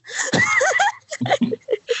 really? All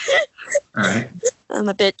right. I'm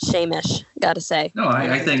a bit shamish, gotta say. No,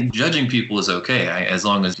 I think judging people is okay, as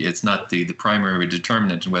long as it's not the primary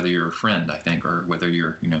determinant in whether you're a friend, I think, or whether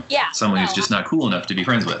you're, someone who's just not cool enough to be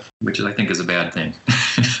friends with, which I think is a bad thing.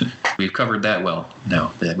 We've covered that well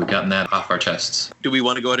now. We've gotten that off our chests. Do we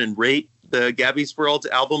want to go ahead and rate the Gabby's World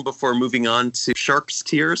album before moving on to Shark's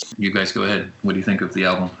Tears? You guys go ahead. What do you think of the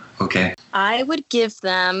album? Okay. I would give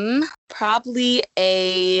them probably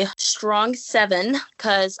a strong 7,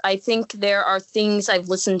 because I think there are things I've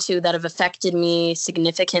listened to that have affected me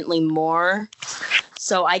significantly more.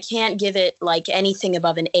 So I can't give it like anything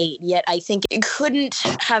above an 8, yet I think it couldn't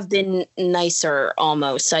have been nicer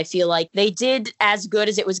almost. I feel like they did as good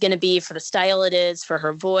as it was going to be for the style it is, for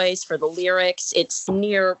her voice, for the lyrics. It's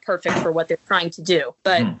near perfect for what they're trying to do.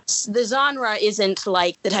 But the genre isn't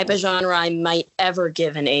like the type of genre I might ever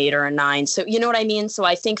give an 8 or a 9. So you know what I mean? So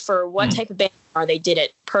I think for what type of band they did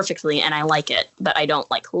it perfectly, and I like it, but I don't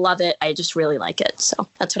love it. I just really like it. So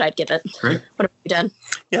that's what I'd give it. Great. What have you done?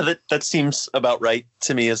 Yeah, that seems about right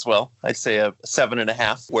to me as well. I'd say a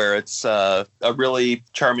 7.5, where it's a really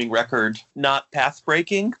charming record, not path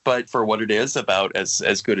breaking, but for what it is, about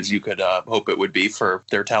as good as you could hope it would be for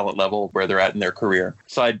their talent level, where they're at in their career.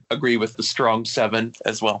 So I'd agree with the strong 7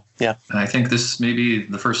 as well. Yeah. I think this may be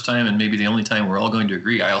the first time and maybe the only time we're all going to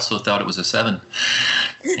agree. I also thought it was a 7.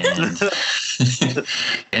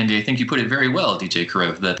 And I think you put it very well, DJ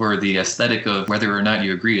Karev, that for the aesthetic of whether or not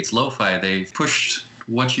you agree it's lo-fi, they've pushed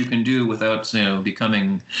what you can do without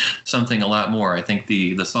becoming something a lot more. I think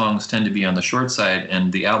the songs tend to be on the short side,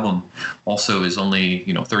 and the album also is only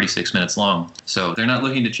 36 minutes long. So they're not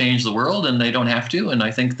looking to change the world, and they don't have to. And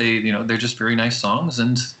I think they're just very nice songs,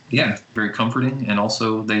 and very comforting. And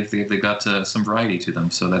also they've got some variety to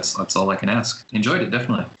them. So that's all I can ask. Enjoyed it,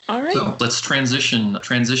 definitely. All right. So let's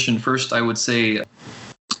transition. First, I would say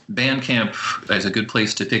Bandcamp is a good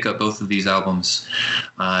place to pick up both of these albums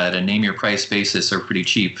at a name your price basis. Are pretty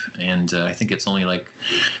cheap, and I think it's only like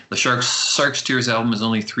the Shark's Tears album is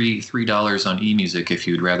only $3 on eMusic if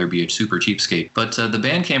you'd rather be a super cheapskate. But the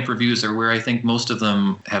Bandcamp reviews are where I think most of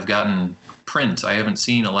them have gotten print. I haven't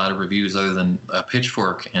seen a lot of reviews other than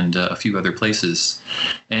Pitchfork and a few other places.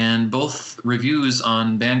 And both reviews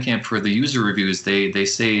on Bandcamp, for the user reviews, they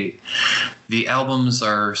say the albums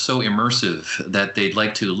are so immersive that they'd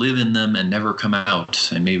like to live in them and never come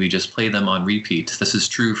out, and maybe just play them on repeat. This is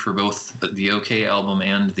true for both the OK album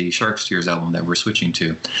and the Shark's Tears album that we're switching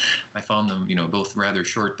to. I found them, both rather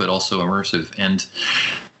short but also immersive. And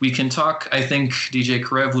we can talk, I think DJ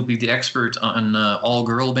Karev would be the expert on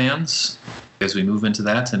all-girl bands as we move into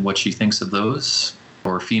that, and what she thinks of those,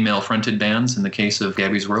 or female-fronted bands in the case of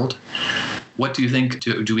Gabby's World. What do you think?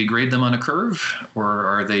 Do we grade them on a curve, or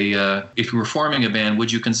are they, if you were forming a band,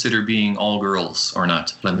 would you consider being all girls or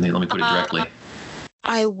not? Let me put it directly.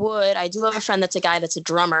 I would. I do have a friend that's a guy that's a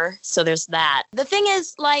drummer, so there's that. The thing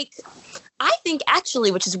is, I think actually,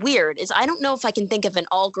 which is weird, is I don't know if I can think of an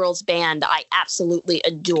all-girls band I absolutely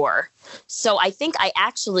adore. So I think I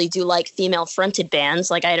actually do like female-fronted bands.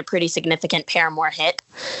 Like I had a pretty significant Paramore hit.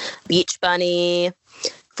 Beach Bunny,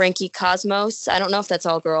 Frankie Cosmos. I don't know if that's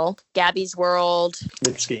all-girl. Gabby's World.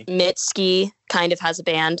 Mitski kind of has a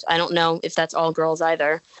band. I don't know if that's all girls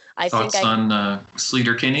either. Thoughts on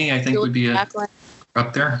Sleater Kinney, I think, would be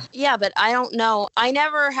up there. Yeah, but I don't know. I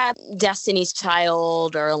never had Destiny's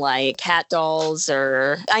Child or Cat Dolls,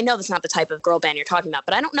 or I know that's not the type of girl band you're talking about,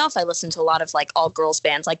 but I don't know if I listen to a lot of all girls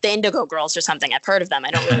bands, like the Indigo Girls or something. I've heard of them.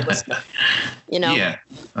 I don't really listen. Yeah.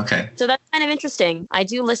 Okay. So that's kind of interesting. I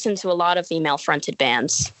do listen to a lot of female fronted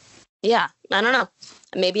bands. Yeah. I don't know.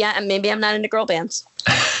 Maybe I'm not into girl bands.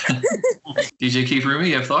 DJ Keith Rumi,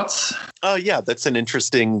 you have thoughts? Oh yeah, that's an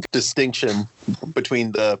interesting distinction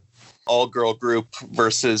between the all-girl group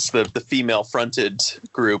versus the female-fronted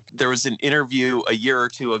group. There was an interview a year or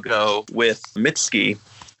two ago with Mitski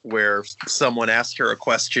where someone asked her a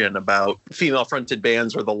question about female-fronted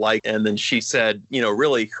bands or the like, and then she said,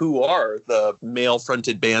 really, who are the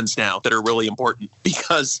male-fronted bands now that are really important?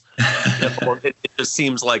 Because it just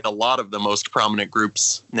seems like a lot of the most prominent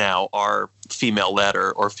groups now are female-led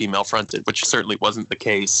or female-fronted, which certainly wasn't the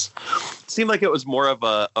case. It seemed like it was more of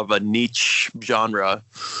a niche genre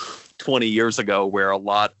 20 years ago, where a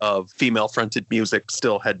lot of female-fronted music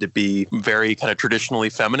still had to be very kind of traditionally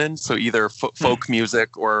feminine, so either folk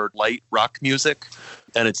music or light rock music,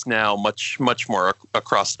 and it's now much more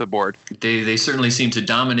across the board. They certainly seem to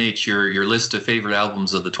dominate your list of favorite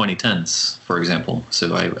albums of the 2010s, for example.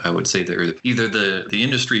 So I would say that either the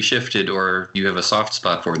industry shifted or you have a soft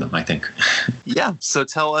spot for them, I think. Yeah, so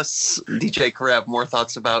tell us, DJ Karev, more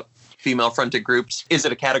thoughts about female-fronted groups. Is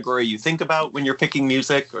it a category you think about when you're picking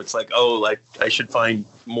music, or it's I should find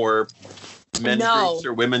more men's groups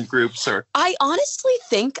or women groups? Or I honestly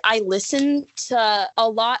think I listen to a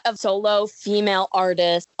lot of solo female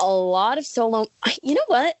artists, a lot of solo. You know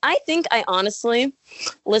what? I think I honestly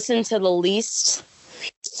listen to the least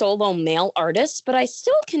solo male artists, but I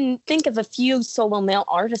still can think of a few solo male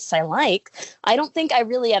artists I like. I don't think I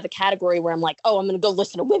really have a category where I'm like, oh, I'm going to go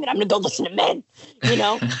listen to women, I'm going to go listen to men. You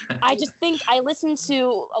know, I just think I listen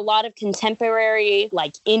to a lot of contemporary,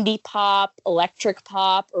 like indie pop, electric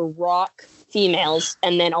pop, or rock females,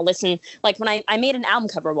 and then I'll listen, like when I made an album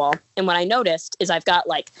cover wall, and what I noticed is I've got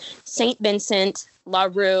like St. Vincent, La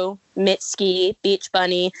Rue, Mitski, Beach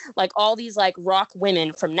Bunny, like all these like rock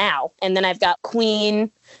women from now. And then I've got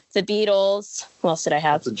Queen, the Beatles. Who else did I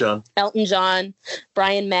have? Elton John,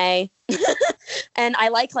 Brian May. And I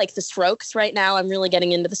like the Strokes right now. I'm really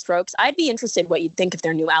getting into the Strokes. I'd be interested what you'd think of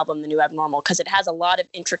their new album, The New Abnormal, because it has a lot of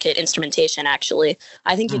intricate instrumentation, actually.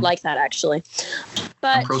 I think you'd like that, actually.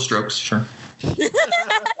 But I'm pro Strokes, sure.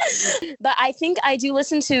 But I think I do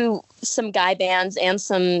listen to some guy bands and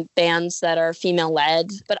some bands that are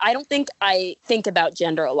female-led, but I don't think I think about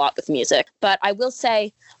gender a lot with music. But I will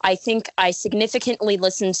say I think I significantly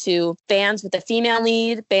listen to bands with a female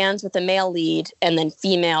lead, bands with a male lead, and then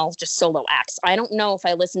female just solo acts. I don't know if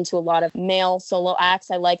I listen to a lot of male solo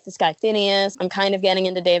acts. I like this guy Phineas. I'm kind of getting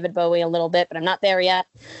into David Bowie a little bit, but I'm not there yet.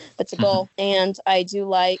 That's a goal. And I do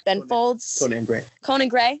like Ben Folds. Conan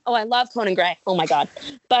Gray. Oh, I love Conan Gray. Oh my God.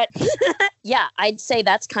 But yeah, I'd say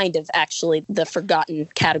that's kind of actually the forgotten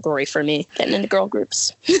category for me, getting into girl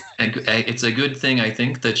groups. It's a good thing, I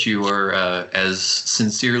think, that you are as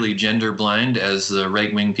sincerely gender blind as the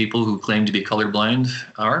right-wing people who claim to be colorblind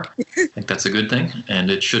are. I think that's a good thing, and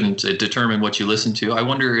it shouldn't determine what you listen to. I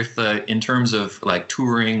wonder if in terms of like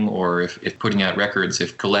touring or if putting out records,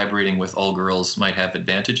 if collaborating with all girls might have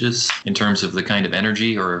advantages in terms of the kind of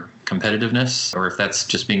energy or competitiveness, or if that's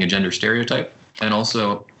just being a gender stereotype. And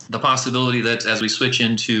also the possibility that as we switch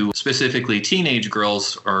into specifically teenage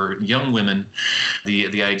girls or young women,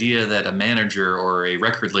 the idea that a manager or a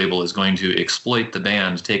record label is going to exploit the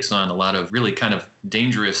band takes on a lot of really kind of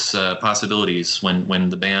dangerous possibilities when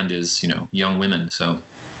the band is, young women. So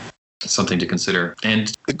something to consider.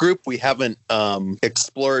 And the group we haven't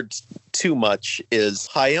explored too much is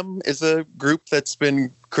Haim, is a group that's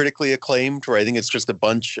been critically acclaimed, where I think it's just a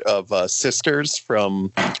bunch of sisters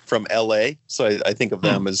from LA. So I think of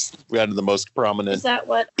them as one of the most prominent Is that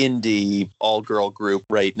what? indie all-girl group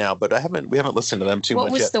right now. But we haven't listened to them too much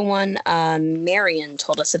yet. What was the one Marion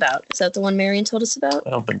told us about? Is that the one Marion told us about? I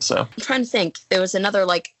don't think so. I'm trying to think. There was another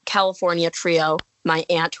California trio my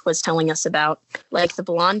aunt was telling us about, like the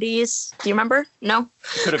Blondies. Do you remember? No?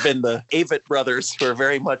 Could have been the Avett Brothers, who are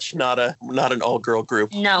very much not an all-girl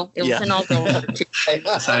group. No, it was an all-girl group.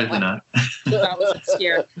 Decidedly not. That was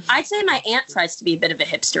obscure. I'd say my aunt tries to be a bit of a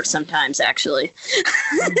hipster sometimes, actually.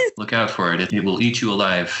 Look out for it. It will eat you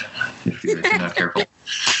alive if you're not careful.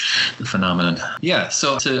 The phenomenon. Yeah,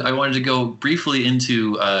 so I wanted to go briefly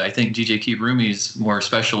into, I think, DJ Keith Rumi's more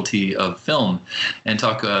specialty of film and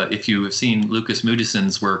talk, if you have seen Lucas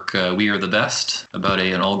Moodyson's work, We Are the Best, about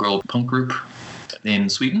an all-girl punk group in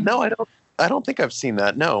Sweden. No, I don't think I've seen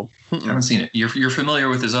that, no. I haven't seen it. You're familiar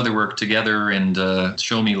with his other work, Together and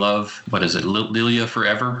Show Me Love. What is it, Lilia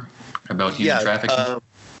Forever? About human trafficking?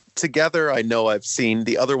 Together, I know I've seen.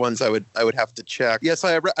 The other ones I would have to check. Yes,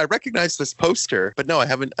 I recognize this poster, but no, I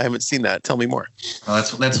haven't seen that. Tell me more. Well,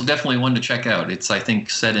 that's definitely one to check out. It's, I think,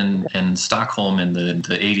 set in Stockholm in the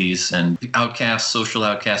 80s, and social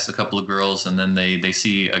outcasts, a couple of girls, and then they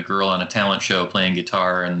see a girl on a talent show playing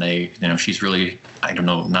guitar, and she's really, I don't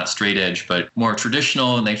know, not straight edge, but more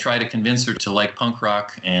traditional, and they try to convince her to like punk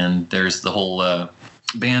rock, and there's the whole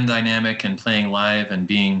band dynamic and playing live and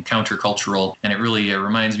being countercultural. And it really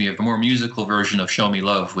reminds me of a more musical version of Show Me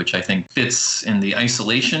Love, which I think fits in the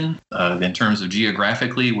isolation in terms of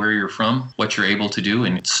geographically where you're from, what you're able to do,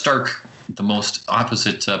 and it's stark, the most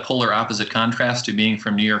opposite, polar opposite contrast to being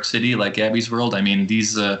from New York City, like Abby's World. I mean,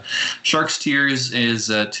 these Shark's Tears is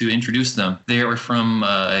to introduce them. They are from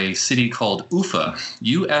a city called Ufa,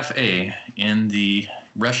 U-F-A, in the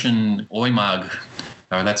Russian Oymag.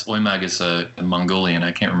 That's Oymag is a Mongolian.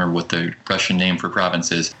 I can't remember what the Russian name for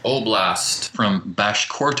province is. Oblast, from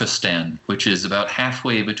Bashkortostan, which is about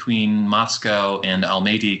halfway between Moscow and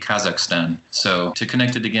Almaty, Kazakhstan. So to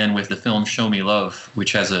connect it again with the film Show Me Love,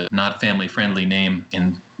 which has a not family-friendly name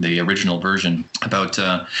in the original version, about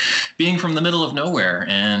being from the middle of nowhere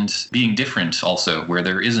and being different also, where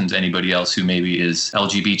there isn't anybody else who maybe is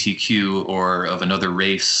LGBTQ or of another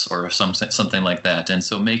race or something like that. And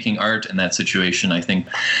so making art in that situation, I think,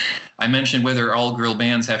 I mentioned whether all-girl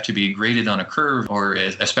bands have to be graded on a curve, or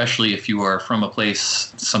especially if you are from a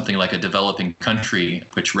place, something like a developing country,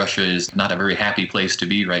 which Russia is not a very happy place to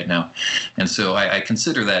be right now. And so I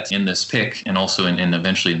consider that in this pick, and also in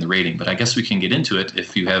eventually in the rating. But I guess we can get into it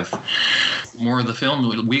if you have more of the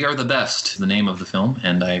film. We Are the Best, the name of the film,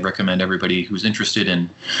 and I recommend everybody who's interested in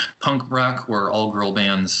punk rock or all-girl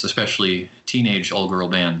bands, especially teenage all-girl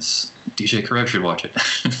bands, DJ Karev should watch it.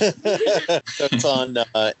 That's on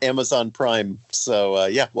Amazon Prime. So,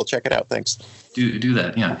 yeah, we'll check it out. Thanks. Do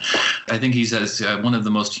that, yeah. I think he's one of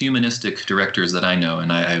the most humanistic directors that I know,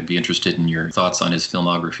 and I'd be interested in your thoughts on his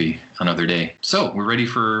filmography another day. So, we're ready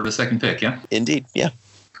for the second pick, yeah? Indeed, yeah.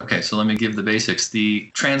 Okay, so let me give the basics. The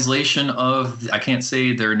translation of, I can't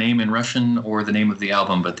say their name in Russian or the name of the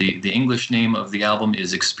album, but the English name of the album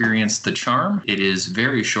is Experience the Charm. It is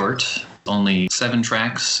very short, only 7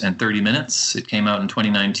 tracks and 30 minutes. It came out in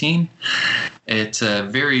 2019. It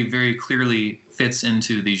very, very clearly fits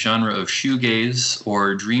into the genre of shoegaze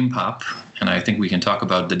or dream pop, and I think we can talk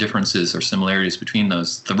about the differences or similarities between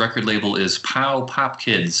those. The record label is POW Pop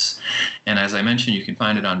Kids, and as I mentioned, you can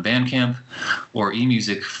find it on Bandcamp or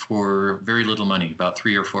eMusic for very little money, about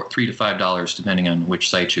 $3 to $5, depending on which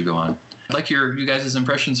site you go on. I'd like you guys'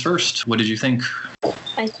 impressions first. What did you think?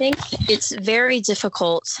 I think it's very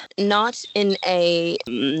difficult, not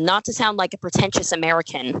to sound like a pretentious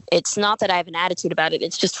American. It's not that I have an attitude about it.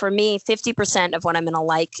 It's just, for me, 50% of what I'm going to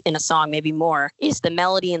like in a song, maybe more, is the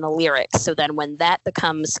melody and the lyrics. So then when that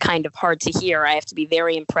becomes kind of hard to hear, I have to be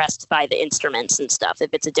very impressed by the instruments and stuff,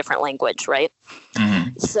 if it's a different language, right?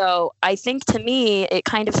 Mm-hmm. So I think, to me, it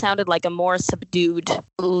kind of sounded like a more subdued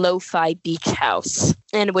lo-fi beach house.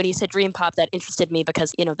 And when you said dream pop, that interested me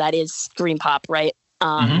because, that is dream pop, right?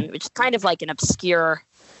 Which is kind of like an obscure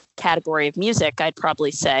category of music, I'd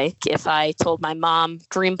probably say. If I told my mom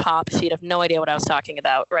dream pop, she'd have no idea what I was talking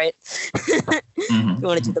about, right? You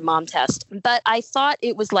want to do the mom test. But I thought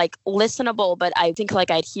it was like listenable, but I think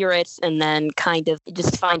like I'd hear it and then kind of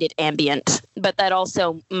just find it ambient. But that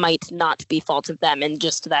also might not be fault of them, and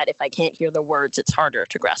just that if I can't hear the words, it's harder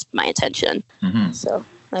to grasp my attention. So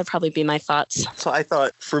that'd probably be my thoughts. So I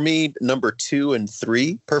thought, for me, number 2 and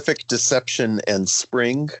 3, Perfect Deception and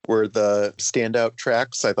Spring, were the standout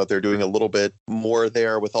tracks. I thought they were doing a little bit more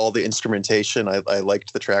there with all the instrumentation. I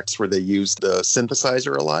liked the tracks where they used the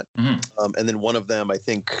synthesizer a lot. And then one of them, I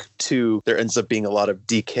think, 2, there ends up being a lot of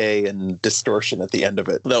decay and distortion at the end of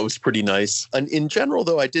it. That was pretty nice. And in general,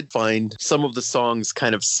 though, I did find some of the songs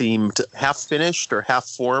kind of seemed half finished or half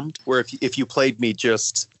formed, where if you played me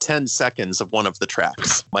just 10 seconds of one of the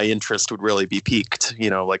tracks, my interest would really be piqued,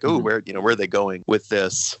 like, oh, where are they going with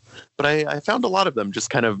this? But I found a lot of them just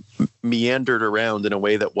kind of meandered around in a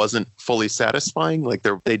way that wasn't fully satisfying. Like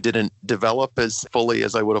they didn't develop as fully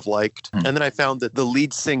as I would have liked. And then I found that the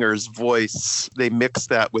lead singer's voice, they mixed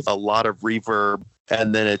that with a lot of reverb.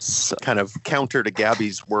 And then it's kind of counter to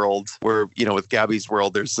Gabby's World, where, with Gabby's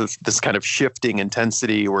World, there's this kind of shifting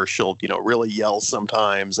intensity where she'll, really yell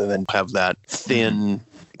sometimes and then have that thin,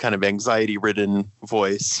 kind of anxiety-ridden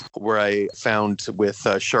voice, where I found with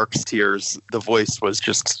Shark's Tears, the voice was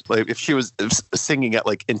just like if she was singing at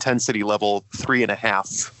like intensity level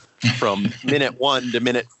 3.5 from minute 1 to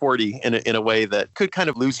minute 40 in a way that could kind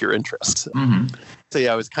of lose your interest. So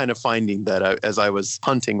yeah, I was kind of finding that as I was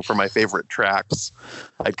hunting for my favorite tracks,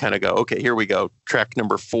 I'd kind of go, okay, here we go, track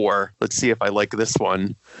number 4. Let's see if I like this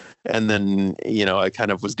one. And then, I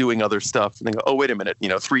kind of was doing other stuff and then go, oh, wait a minute,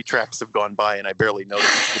 3 tracks have gone by and I barely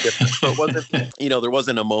noticed the difference. So it wasn't, there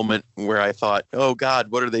wasn't a moment where I thought, oh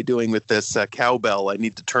God, what are they doing with this cowbell? I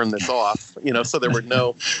need to turn this off. So there were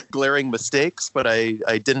no glaring mistakes, but I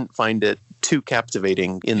didn't find it too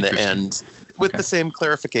captivating in the end. With the same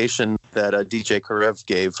clarification that DJ Karev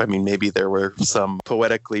gave, I mean, maybe there were some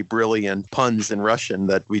poetically brilliant puns in Russian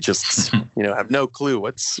that we just, have no clue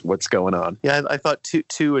what's going on. Yeah, I thought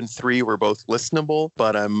 2 and 3 were both listenable,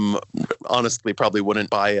 but I'm honestly probably wouldn't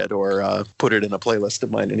buy it or put it in a playlist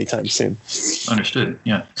of mine anytime soon. Understood.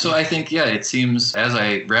 Yeah. So I think, it seems, as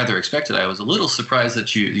I rather expected, I was a little surprised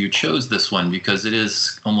that you chose this one, because it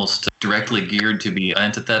is almost directly geared to be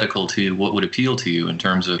antithetical to what would appeal to you in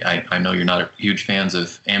terms of, I know you're not huge fans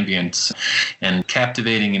of ambience, and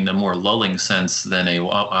captivating in the more lulling sense than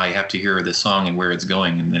I have to hear this song and where it's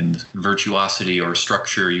going, and then virtuosity or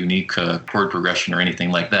structure, unique chord progression or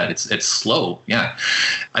anything like that. It's slow. Yeah.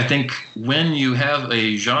 I think when you have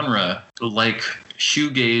a genre like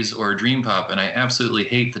shoegaze or dream pop, and I absolutely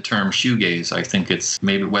hate the term shoegaze. I think it's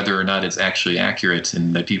maybe whether or not it's actually accurate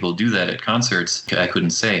and that people do that at concerts, I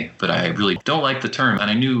couldn't say, but I really don't like the term.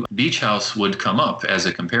 And I knew Beach House would come up as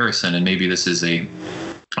a comparison, and maybe this is a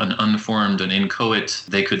an unformed and inchoate,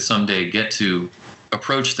 they could someday get to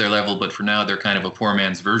approach their level, but for now they're kind of a poor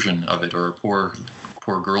man's version of it, or a poor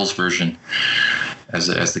girl's version, as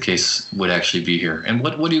the case would actually be here. And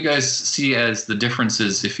what do you guys see as the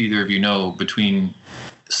differences, if either of you know, between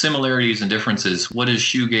similarities and differences? What is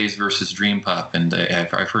shoegaze versus dream pop? And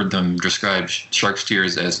I've heard them describe Shark's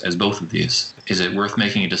Tears as both of these. Is it worth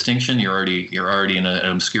making a distinction? You're already in an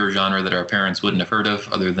obscure genre that our parents wouldn't have heard of,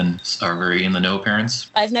 other than our very in the know parents.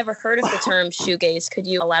 I've never heard of the term shoegaze. Could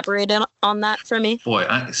you elaborate on that for me? Boy,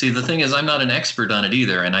 see, the thing is, I'm not an expert on it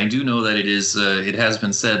either, and I do know that it is. It has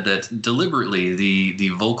been said that deliberately the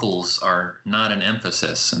vocals are not an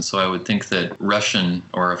emphasis, and so I would think that Russian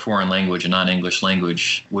or a foreign language, a non-English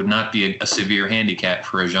language, would not be a severe handicap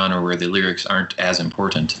for a genre where the lyrics aren't as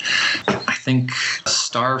important. I think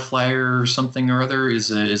Starflyer or something or other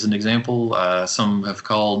is an example. Some have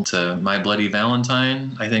called My Bloody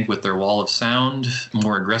Valentine, I think, with their wall of sound,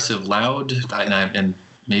 more aggressive, loud, and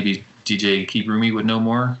maybe DJ Kibrumi would know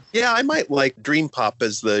more. Yeah, I might like dream pop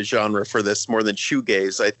as the genre for this more than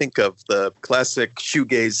shoegaze. I think of the classic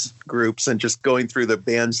shoegaze groups and just going through the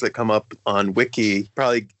bands that come up on Wiki,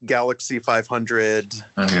 probably Galaxy 500.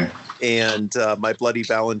 Okay. And My Bloody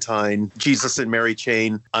Valentine, Jesus and Mary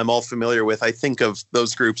Chain, I'm all familiar with. I think of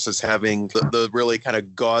those groups as having the really kind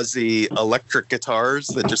of gauzy electric guitars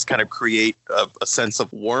that just kind of create a sense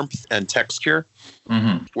of warmth and texture.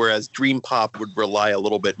 Mm-hmm. Whereas dream pop would rely a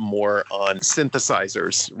little bit more on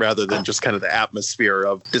synthesizers rather than just kind of the atmosphere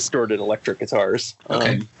of distorted electric guitars.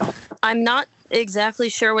 Okay. I'm not exactly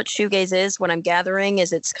sure what shoegaze is. What I'm gathering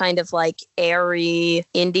is it's kind of like airy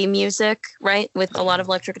indie music, right? With a lot of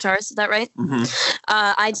electric guitars. Is that right? Mm-hmm.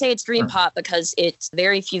 I'd say it's dream pop because it's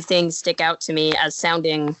very few things stick out to me as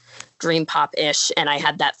sounding dream pop-ish, and I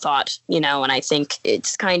had that thought, and I think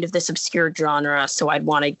it's kind of this obscure genre, so I'd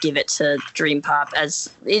want to give it to dream pop,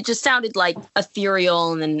 as it just sounded like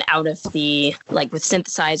ethereal and out of the, like, with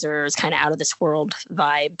synthesizers, kind of out of this world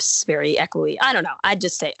vibes, very echoey. I don't know. I'd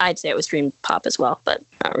say it was dream pop as well, but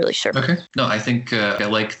not really sure. Okay. No, I think I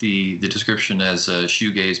like the description as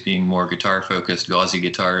shoegaze being more guitar-focused, gauzy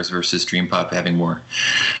guitars, versus dream pop having more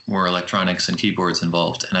electronics and keyboards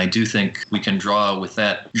involved. And I do think we can draw with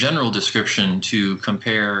that general description to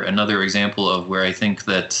compare another example of where I think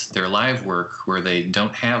that their live work, where they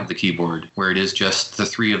don't have the keyboard, where it is just the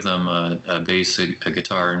three of them, a bass, a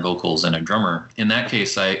guitar, and vocals, and a drummer. In that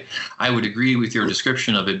case, I would agree with your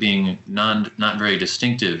description of it being not very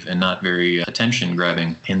distinctive and not very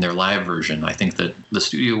attention-grabbing in their live version. I think that the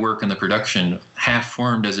studio work and the production,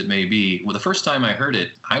 half-formed as it may be, well, the first time I heard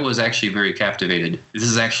it, I was actually very captivated. This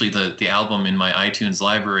is actually the album in my iTunes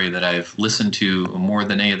library that I've listened to more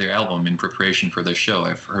than any other album in preparation for this show.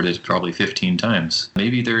 I've heard it probably 15 times.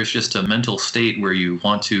 Maybe there is just a mental state where you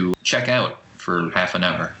want to check out for half an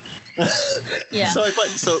hour. Yeah.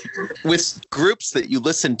 So with groups that you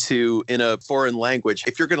listen to in a foreign language,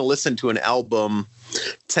 if you're going to listen to an album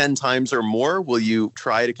 10 times or more, will you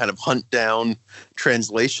try to kind of hunt down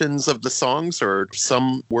translations of the songs or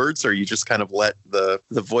some words, or you just kind of let the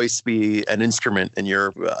voice be an instrument and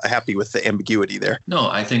you're happy with the ambiguity there? No,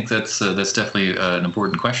 I think that's definitely an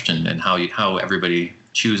important question, and how everybody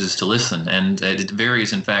chooses to listen. And it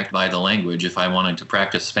varies, in fact, by the language. If I wanted to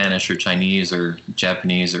practice Spanish or Chinese or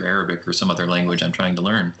Japanese or Arabic or some other language I'm trying to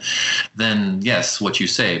learn, then yes, what you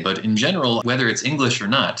say. But in general, whether it's English or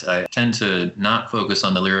not, I tend to not focus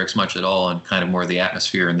on the lyrics much at all, and kind of more the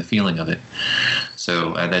atmosphere and the feeling of it.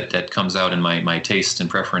 So that comes out in my taste and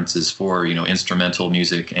preferences for, instrumental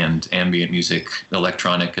music and ambient music,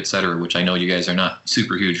 electronic, etc., which I know you guys are not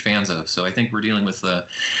super huge fans of. So I think we're dealing with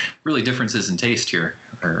really differences in taste here,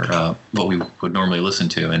 or what we would normally listen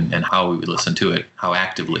to and how we would listen to it, how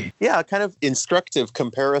actively. Yeah, kind of instructive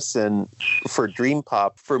comparison for dream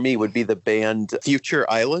pop for me would be the band Future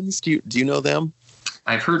Islands. Do you know them?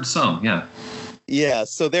 I've heard some, yeah. Yeah,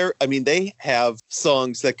 so they have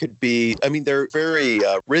songs that could be, they're very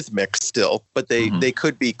rhythmic still, but they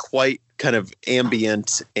could be quite kind of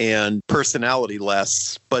ambient and personality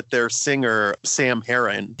less. But their singer, Sam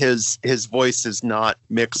Heron, his voice is not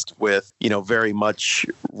mixed with, very much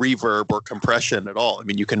reverb or compression at all.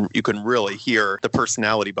 You can really hear the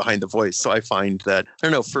personality behind the voice. So I find that, I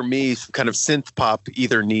don't know, for me, kind of synth pop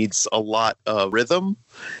either needs a lot of rhythm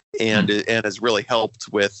and has really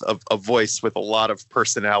helped with a voice with a lot of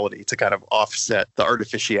personality to kind of offset the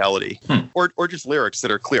artificiality, or just lyrics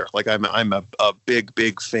that are clear. Like I'm a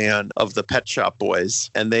big fan of the Pet Shop Boys,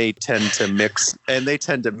 and they tend to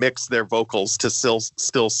mix their vocals to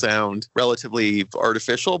still sound relatively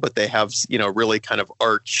artificial, but they have, really kind of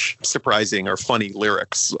arch, surprising or funny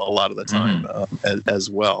lyrics a lot of the time as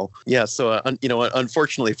well. Yeah. So,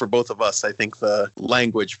 unfortunately for both of us, I think the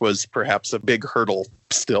language was perhaps a big hurdle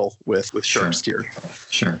still with Sharp Steer.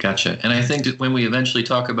 Sure, gotcha. And I think that when we eventually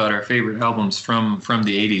talk about our favorite albums from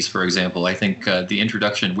the 80s, for example, I think the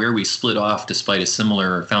introduction, where we split off despite a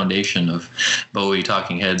similar foundation of Bowie,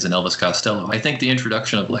 Talking Heads, and Elvis Costello, I think the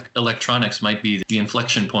introduction of electronics might be the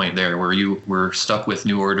inflection point there, where you were stuck with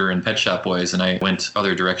New Order and Pet Shop Boys, and I went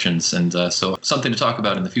other directions. And so something to talk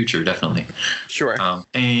about in the future, definitely. Sure.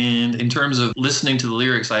 And in terms of listening to the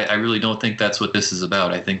lyrics, I really don't think that's what this is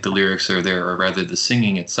about. I think the lyrics are there, or rather the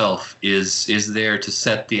singing itself is there to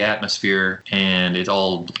set the atmosphere, and it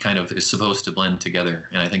all kind of is supposed to blend together.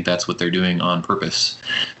 And I think that's what they're doing on purpose.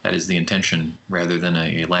 That is the intention rather than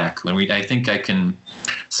a lack. I think I can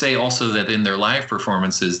say also that in their live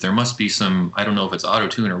performances, there must be some, I don't know if it's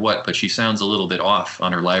auto-tune or what, but she sounds a little bit off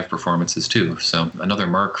on her live performances too. So another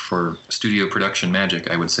mark for studio production magic,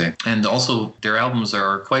 I would say. And also their albums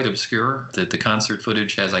are quite obscure. The concert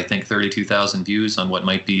footage has, I think, 32,000 views on what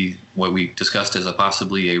might be what we discussed as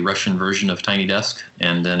possibly a Russian version of Tiny Desk.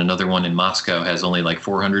 And then another one in Moscow has only like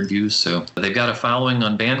 400 views. So they've got a following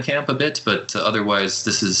on Bandcamp a bit, but otherwise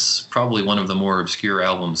this is probably one of the more obscure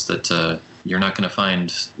albums that you're not going to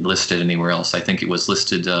find listed anywhere else. I think it was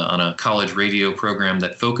listed on a college radio program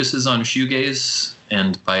that focuses on shoegaze,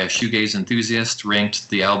 and by a shoegaze enthusiast ranked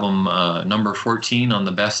the album number 14 on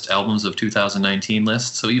the best albums of 2019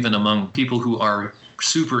 list. So even among people who are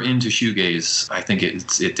super into shoegaze, I think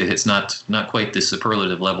it's not quite the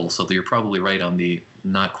superlative level. So you're probably right on the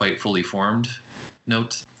not quite fully formed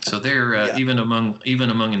note. So they're even among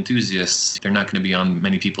enthusiasts, they're not going to be on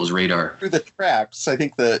many people's radar. Through the tracks, I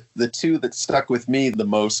think the two that stuck with me the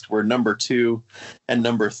most were number 2 and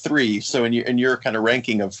number 3. So in your kind of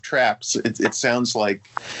ranking of tracks, it sounds like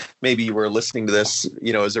maybe you were listening to this,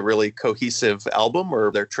 as a really cohesive album, or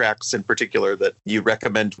are there tracks in particular that you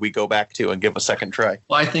recommend we go back to and give a second try?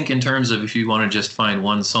 Well, I think in terms of if you want to just find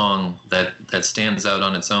one song that stands out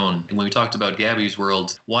on its own, and when we talked about Gabby's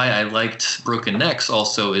World, why I liked Broken Necks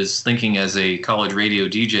also is thinking as a college radio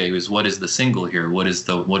DJ is what is the single here? What is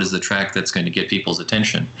the track that's going to get people's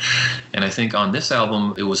attention? And I think on this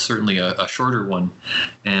album, it was certainly a shorter one.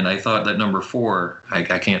 And I thought that number 4, I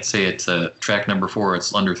can't say it's track number 4,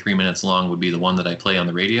 it's under 3 minutes long, would be the one that I play on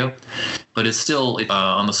the radio. But it's still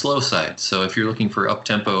on the slow side. So if you're looking for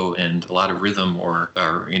up-tempo and a lot of rhythm or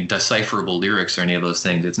indecipherable lyrics or any of those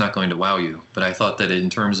things, it's not going to wow you. But I thought that in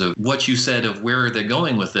terms of what you said of where they're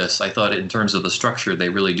going with this, I thought in terms of the structure, they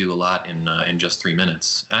really do a lot in just 3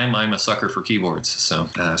 minutes. I'm a sucker for keyboards, so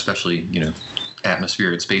especially,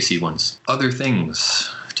 atmospheric, spacey ones. Other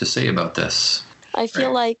things to say about this? I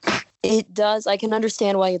feel like it does. I can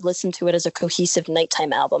understand why you'd listen to it as a cohesive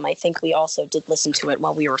nighttime album. I think we also did listen to it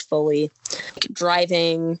while we were fully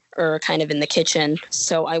driving or kind of in the kitchen.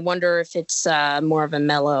 So I wonder if it's more of a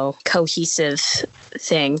mellow, cohesive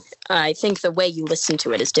thing. I think the way you listen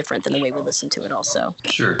to it is different than the way we listen to it also.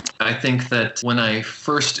 Sure. I think that when I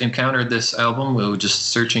first encountered this album, we were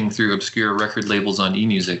just searching through obscure record labels on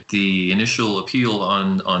eMusic. The initial appeal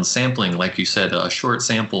on sampling, like you said, a short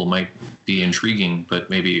sample might be intriguing, but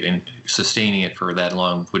maybe sustaining it for that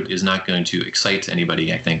long is not going to excite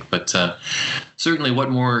anybody, I think. But certainly what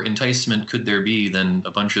more enticement could there be than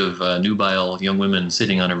a bunch of nubile young women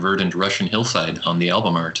sitting on a verdant Russian hillside on the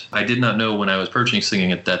album art? I did not know when I was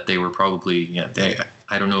purchasing it that they were probably,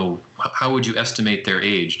 I don't know, how would you estimate their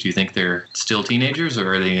age? Do you think they're still teenagers,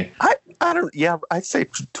 or are they? I don't. Yeah, I'd say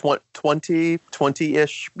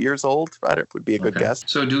 20-ish years old. Would be a good guess.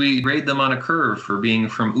 So, do we grade them on a curve for being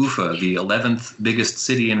from Ufa, the 11th biggest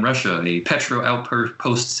city in Russia, a petro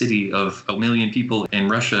outpost city of 1 million people in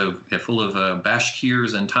Russia, full of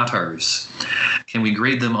Bashkirs and Tatars? Can we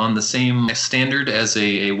grade them on the same standard as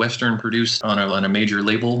a Western produced on a major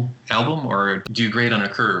label album, or do you grade on a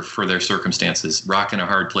curve for their circumstances? Rock in a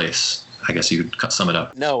hard place, I guess you could sum it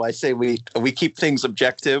up. No, I say we keep things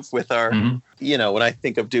objective with our, when I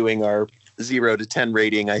think of doing our 0 to 10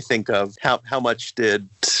 rating, I think of how much did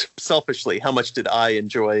I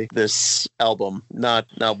enjoy this album, not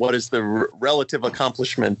what is the relative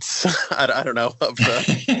accomplishment, I don't know, of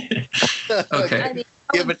the... Okay. I mean,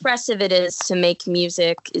 Yeah, but- impressive it is to make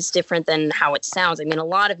music is different than how it sounds. I mean, a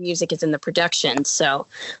lot of music is in the production. So,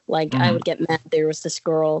 like, I would get mad. There was this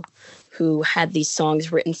girl who had these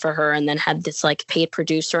songs written for her and then had this, like, paid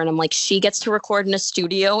producer. And I'm like, she gets to record in a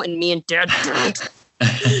studio and me and Dad don't.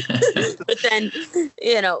 But then,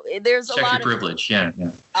 there's a lot of privilege. Yeah.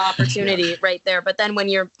 opportunity right there. But then when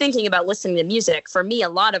you're thinking about listening to music, for me, a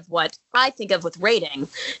lot of what I think of with rating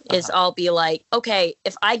is I'll be like, okay,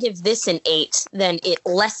 if I give this an 8, then it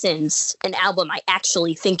lessens an album I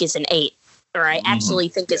actually think is an 8. Or I actually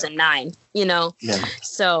think is a 9, Yeah.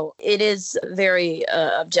 So it is very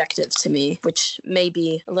objective to me, which may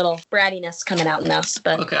be a little brattiness coming out in us.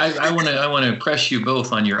 But okay, I want to press you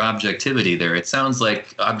both on your objectivity there. It sounds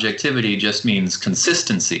like objectivity just means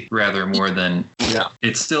consistency rather more than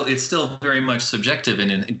it's still very much subjective.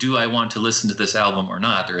 And do I want to listen to this album or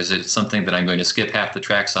not, or is it something that I'm going to skip half the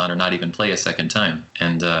tracks on or not even play a second time?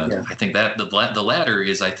 And I think that the latter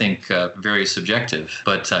is, I think, very subjective.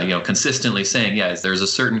 But consistently saying, there's a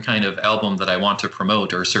certain kind of album that I want to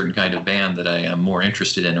promote, or a certain kind of band that I am more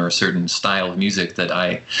interested in, or a certain style of music that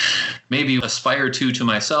I maybe aspire to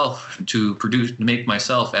myself to produce, make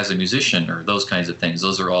myself as a musician, or those kinds of things.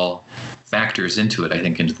 Those are all factors into it, I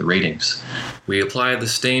think, into the ratings. We apply the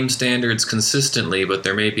same standards consistently, but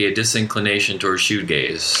there may be a disinclination towards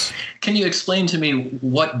shoegaze. Can you explain to me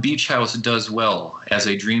what Beach House does well as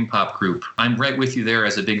a dream pop group? I'm right with you there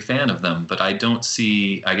as a big fan of them, but I don't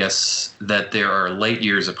see, I guess, that there are light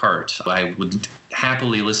years apart. I would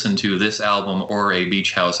happily listen to this album or a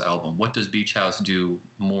Beach House album. What does Beach House do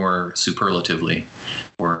more superlatively?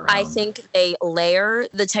 I think they layer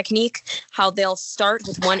the technique, how they'll start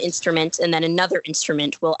with one instrument and then another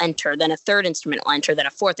instrument will enter, then a third instrument will enter, then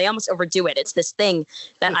a fourth. They almost overdo it. It's this thing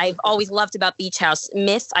that I've always loved about Beach House.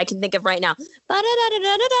 Myth, I can think of right now.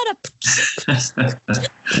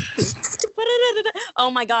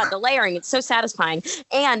 Oh my God, the layering, it's so satisfying.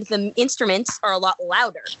 And the instruments are a lot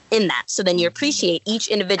louder in that. So then you appreciate each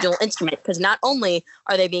individual instrument, because not only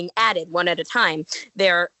are they being added one at a time,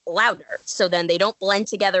 they're louder. So then they don't blend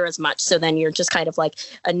together as much. So then you're just kind of like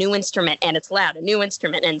a new instrument and it's loud, a new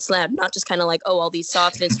instrument and it's loud, not just kind of like, oh, all these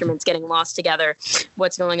soft instruments getting lost together.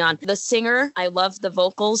 What's going on? The singer, I love the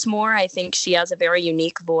vocals more. I think she has a very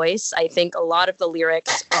unique voice. I think a lot of the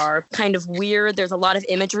lyrics are kind of weird. There's a lot of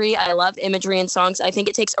imagery. I love imagery in songs. I think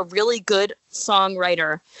it takes a really good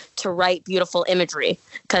songwriter to write beautiful imagery,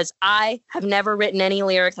 because I have never written any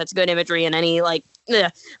lyric that's good imagery and any like,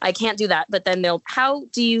 I can't do that. But then how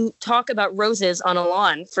do you talk about roses on a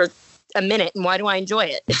lawn for a minute and why do I enjoy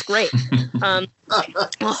it? It's great.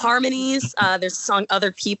 Harmonies, there's a song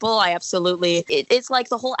Other People. I absolutely, it's like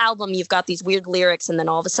the whole album, you've got these weird lyrics and then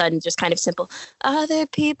all of a sudden just kind of simple, other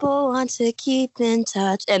people want to keep in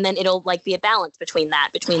touch. And then it'll like be a balance between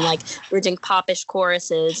like bridging popish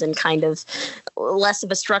choruses and kind of less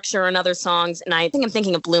of a structure in other songs. And I think I'm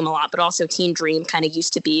thinking of Bloom a lot, but also Teen Dream kind of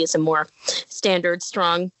used to be as a more standard,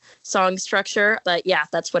 strong song structure. But yeah,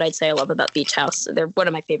 that's what I'd say I love about Beach House. They're one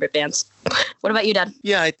of my favorite bands. What about you, Dad?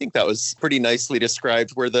 Yeah, I think that was pretty nicely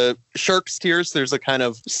described. Where the Shark's Tears, there's a kind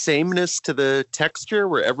of sameness to the texture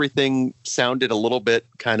where everything sounded a little bit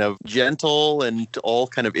kind of gentle and all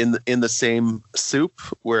kind of in the same soup,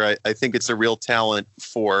 where I think it's a real talent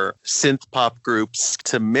for synth pop groups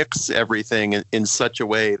to mix everything in such a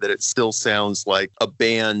way that it still sounds like a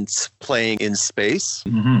band playing in space.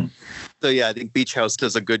 Mm-hmm. So yeah, I think Beach House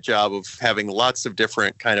does a good job of having lots of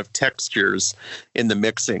different kind of textures in the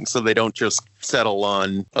mixing. So they don't just settle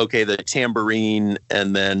on, okay, the tambourine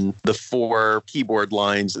and then the 4 keyboard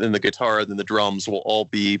lines and the guitar and then the drums will all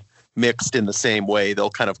be mixed in the same way. They'll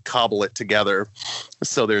kind of cobble it together.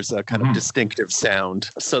 So there's a kind of distinctive sound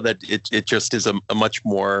so that it just is a much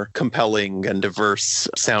more compelling and diverse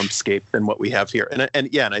soundscape than what we have here. And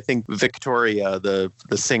I think Victoria, the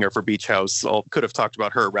singer for Beach House, could have talked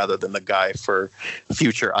about her rather than the guy for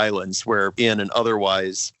Future Islands, where in an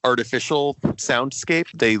otherwise artificial soundscape,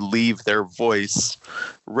 they leave their voice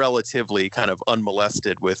relatively kind of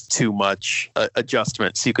unmolested with too much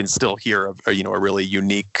adjustment. So you can still hear a really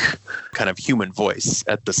unique kind of human voice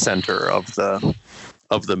at the center of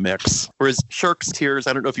the mix. Whereas Shark's Tears,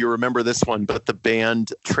 I don't know if you remember this one, but the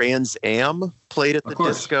band Trans Am played at the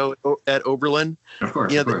disco at Oberlin. Of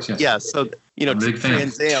course, yes. Yeah, so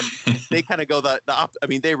Trans Am, they kind of go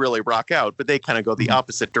they really rock out, but they kind of go the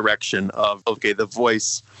opposite direction of, okay, the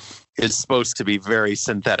voice is supposed to be very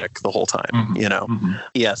synthetic the whole time,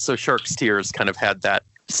 Yeah, so Shark's Tears kind of had that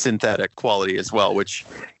synthetic quality as well, which,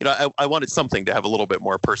 I wanted something to have a little bit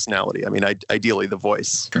more personality. I mean, ideally the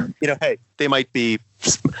voice. Sure. Hey, they might be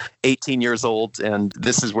 18 years old and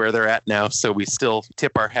this is where they're at now, so we still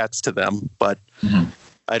tip our hats to them. But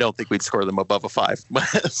I don't think we'd score them above a 5.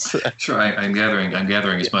 Sure, I'm gathering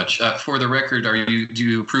as much. For the record, do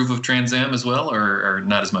you approve of Trans Am as well, or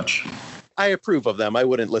not as much? I approve of them. I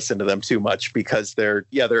wouldn't listen to them too much because their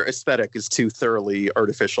aesthetic is too thoroughly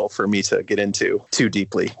artificial for me to get into too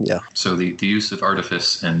deeply. Yeah. So the use of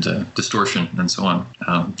artifice and distortion and so on.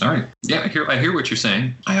 All right. Yeah, I hear what you're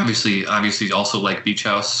saying. I obviously also like Beach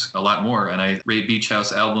House a lot more, and I rate Beach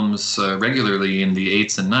House albums regularly in the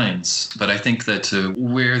 8s and 9s. But I think that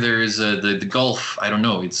where there is the gulf, I don't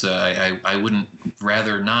know. It's I wouldn't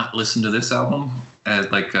rather not listen to this album.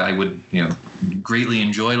 I would, greatly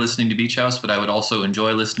enjoy listening to Beach House, but I would also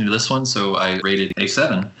enjoy listening to this one. So I rated a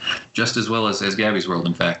 7, just as well as Gabby's World.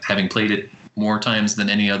 In fact, having played it more times than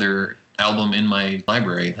any other album in my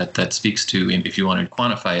library, that speaks to, if you want to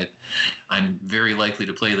quantify it, I'm very likely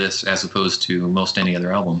to play this as opposed to most any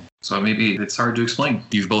other album. So maybe it's hard to explain.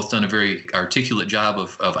 You've both done a very articulate job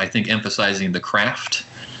of I think, emphasizing the craft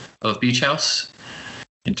of Beach House.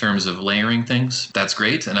 In terms of layering things, that's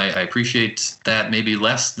great, and I appreciate that maybe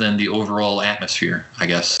less than the overall atmosphere, I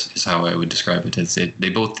guess, is how I would describe it. They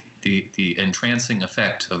both the entrancing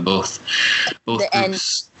effect of both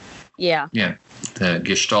groups. Yeah, the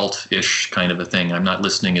Gestalt-ish kind of a thing. I'm not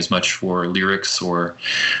listening as much for lyrics or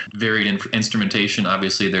varied instrumentation.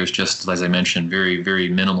 Obviously, there's just, as I mentioned, very, very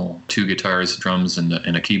minimal 2 guitars, drums, and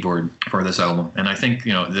a keyboard for this album. And I think,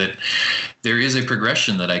 that there is a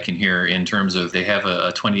progression that I can hear in terms of they have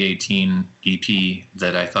a 2018 EP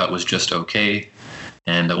that I thought was just okay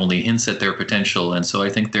and only hints at their potential. And so I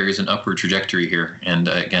think there is an upward trajectory here. And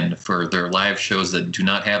again, for their live shows that do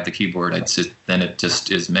not have the keyboard, then it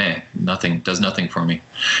just is meh. Does nothing for me.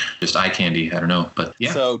 Just eye candy. I don't know. But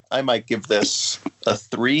yeah. So I might give this a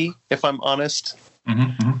 3, if I'm honest.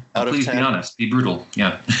 Mm-hmm. Out of 10. Please be honest. Be brutal.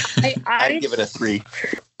 Yeah. I'd give it a 3.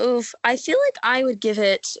 Oof. I feel like I would give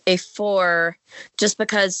it a 4 just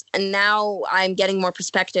because now I'm getting more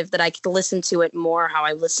perspective that I could listen to it more how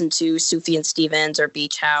I listen to Sufjan Stevens or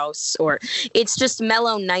Beach House, or it's just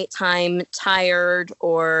mellow nighttime, tired,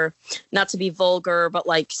 or not to be vulgar, but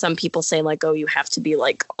like some people say like, oh, you have to be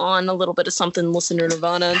like on a little bit of something, listen to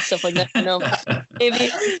Nirvana and stuff like that. Maybe,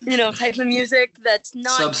 type of music that's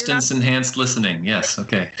not substance enhanced listening. Yes.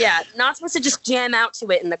 Okay. Yeah. Not supposed to just jam out to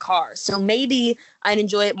it in the car. So maybe I'd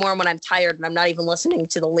enjoy it more when I'm tired and I'm not even listening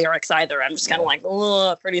to the lyrics either. I'm just kind of like,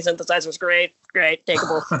 oh, pretty synthesizer's great,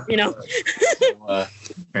 takeable,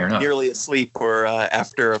 Fair enough. Nearly asleep or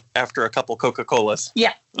after a couple Coca-Colas.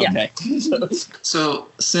 Yeah. Okay. So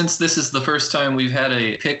since this is the first time we've had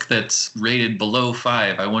a pick that's rated below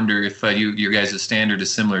 5, I wonder if your guys' standard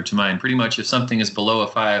is similar to mine. Pretty much if something is below a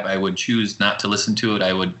 5, I would choose not to listen to it.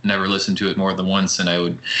 I would never listen to it more than once.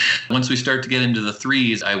 And once we start to get into the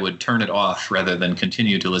 3s, I would turn it off rather than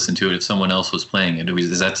continue to listen to it if someone else was playing it.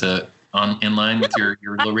 Is that in line with your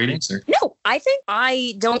low ratings? Or? No, I think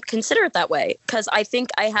I don't consider it that way because I think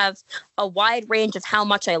I have a wide range of how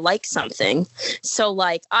much I like something. So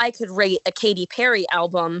like I could rate a Katy Perry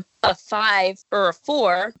album a 5 or a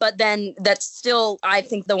 4, but then that's still, I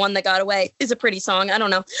think the one that got away is a pretty song. I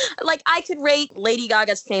don't know. Like I could rate Lady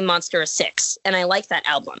Gaga's Fame Monster a 6, and I like that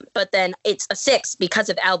album, but then it's a 6 because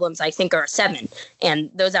of albums I think are a 7,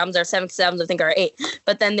 and those albums are 7 because albums I think are 8.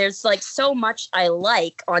 But then there's like so much I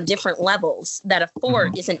like on different levels that a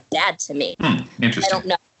 4 isn't bad to me. Interesting. I don't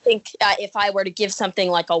know. I think if I were to give something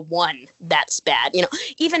like a 1, that's bad.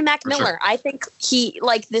 Even Mac Miller, sure. I think he,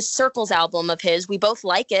 like this Circles album of his, we both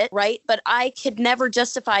like it, right? But I could never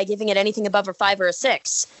justify giving it anything above a 5 or a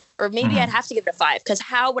 6. Or maybe I'd have to give it a 5, because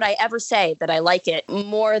how would I ever say that I like it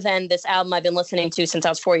more than this album I've been listening to since I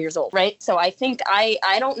was 4 years old, right? So I think I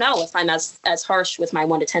don't know if I'm as harsh with my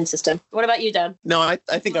 1 to 10 system. What about you, Dad? No, I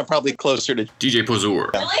think I'm probably closer to DJ Pozor.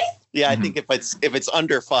 Really? Yeah, I think if it's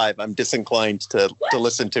under 5, I'm disinclined to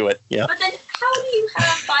listen to it. Yeah. But then how do you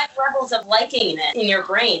have 5 levels of liking it in your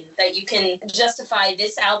brain that you can justify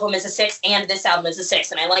this album as a 6 and this album as a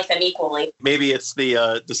 6, and I like them equally? Maybe it's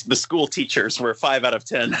the school teachers were 5 out of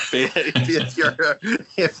 10. if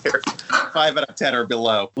you're 5 out of 10 or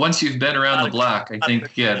below. Once you've been around the block, I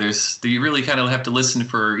think you really kind of have to listen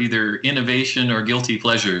for either innovation or guilty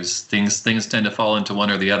pleasures. Things tend to fall into one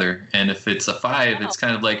or the other. And if it's a 5, it's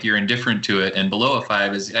kind of like you're indifferent to it, and below a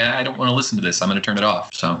 5 is I don't want to listen to this. I'm going to turn it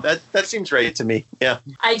off. So that seems right to me. Yeah.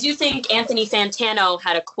 I do think Anthony Fantano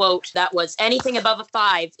had a quote that was, anything above a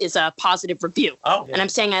 5 is a positive review. Oh, yeah. And I'm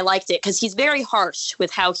saying I liked it because he's very harsh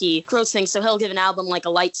with how he quotes things. So he'll give an album like a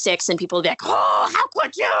light 6 and people will be like, oh, how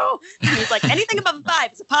could you? And he's like, anything above a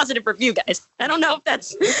 5 is a positive review, guys. I don't know if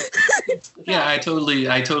that's... Yeah, I totally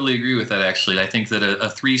agree with that, actually. I think that a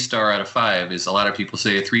 3-star out of 5 is, a lot of people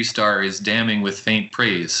say a 3-star is damning with faint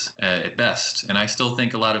praise at best. And I still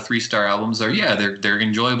think a lot of 3-star albums are, they're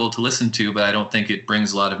enjoyable to listen to, but I don't think it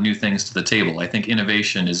brings a lot of new things to the table. I think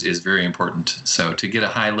innovation is very important. So to get a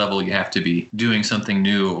high level, you have to be doing something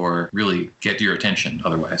new or really get your attention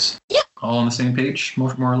otherwise. Yeah. All on the same page,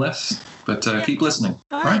 more or less. But keep listening.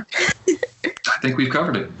 All right. I think we've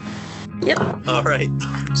covered it. Yep. All right.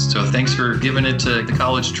 So thanks for giving it the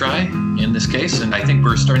college try in this case. And I think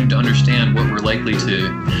we're starting to understand what we're likely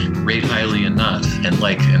to rate highly and not, and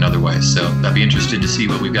like and otherwise. So I'd be interested to see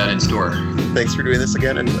what we've got in store. Thanks for doing this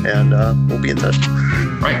again, and we'll be in touch.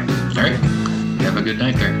 Right. All right. Have a good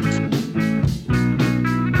night there.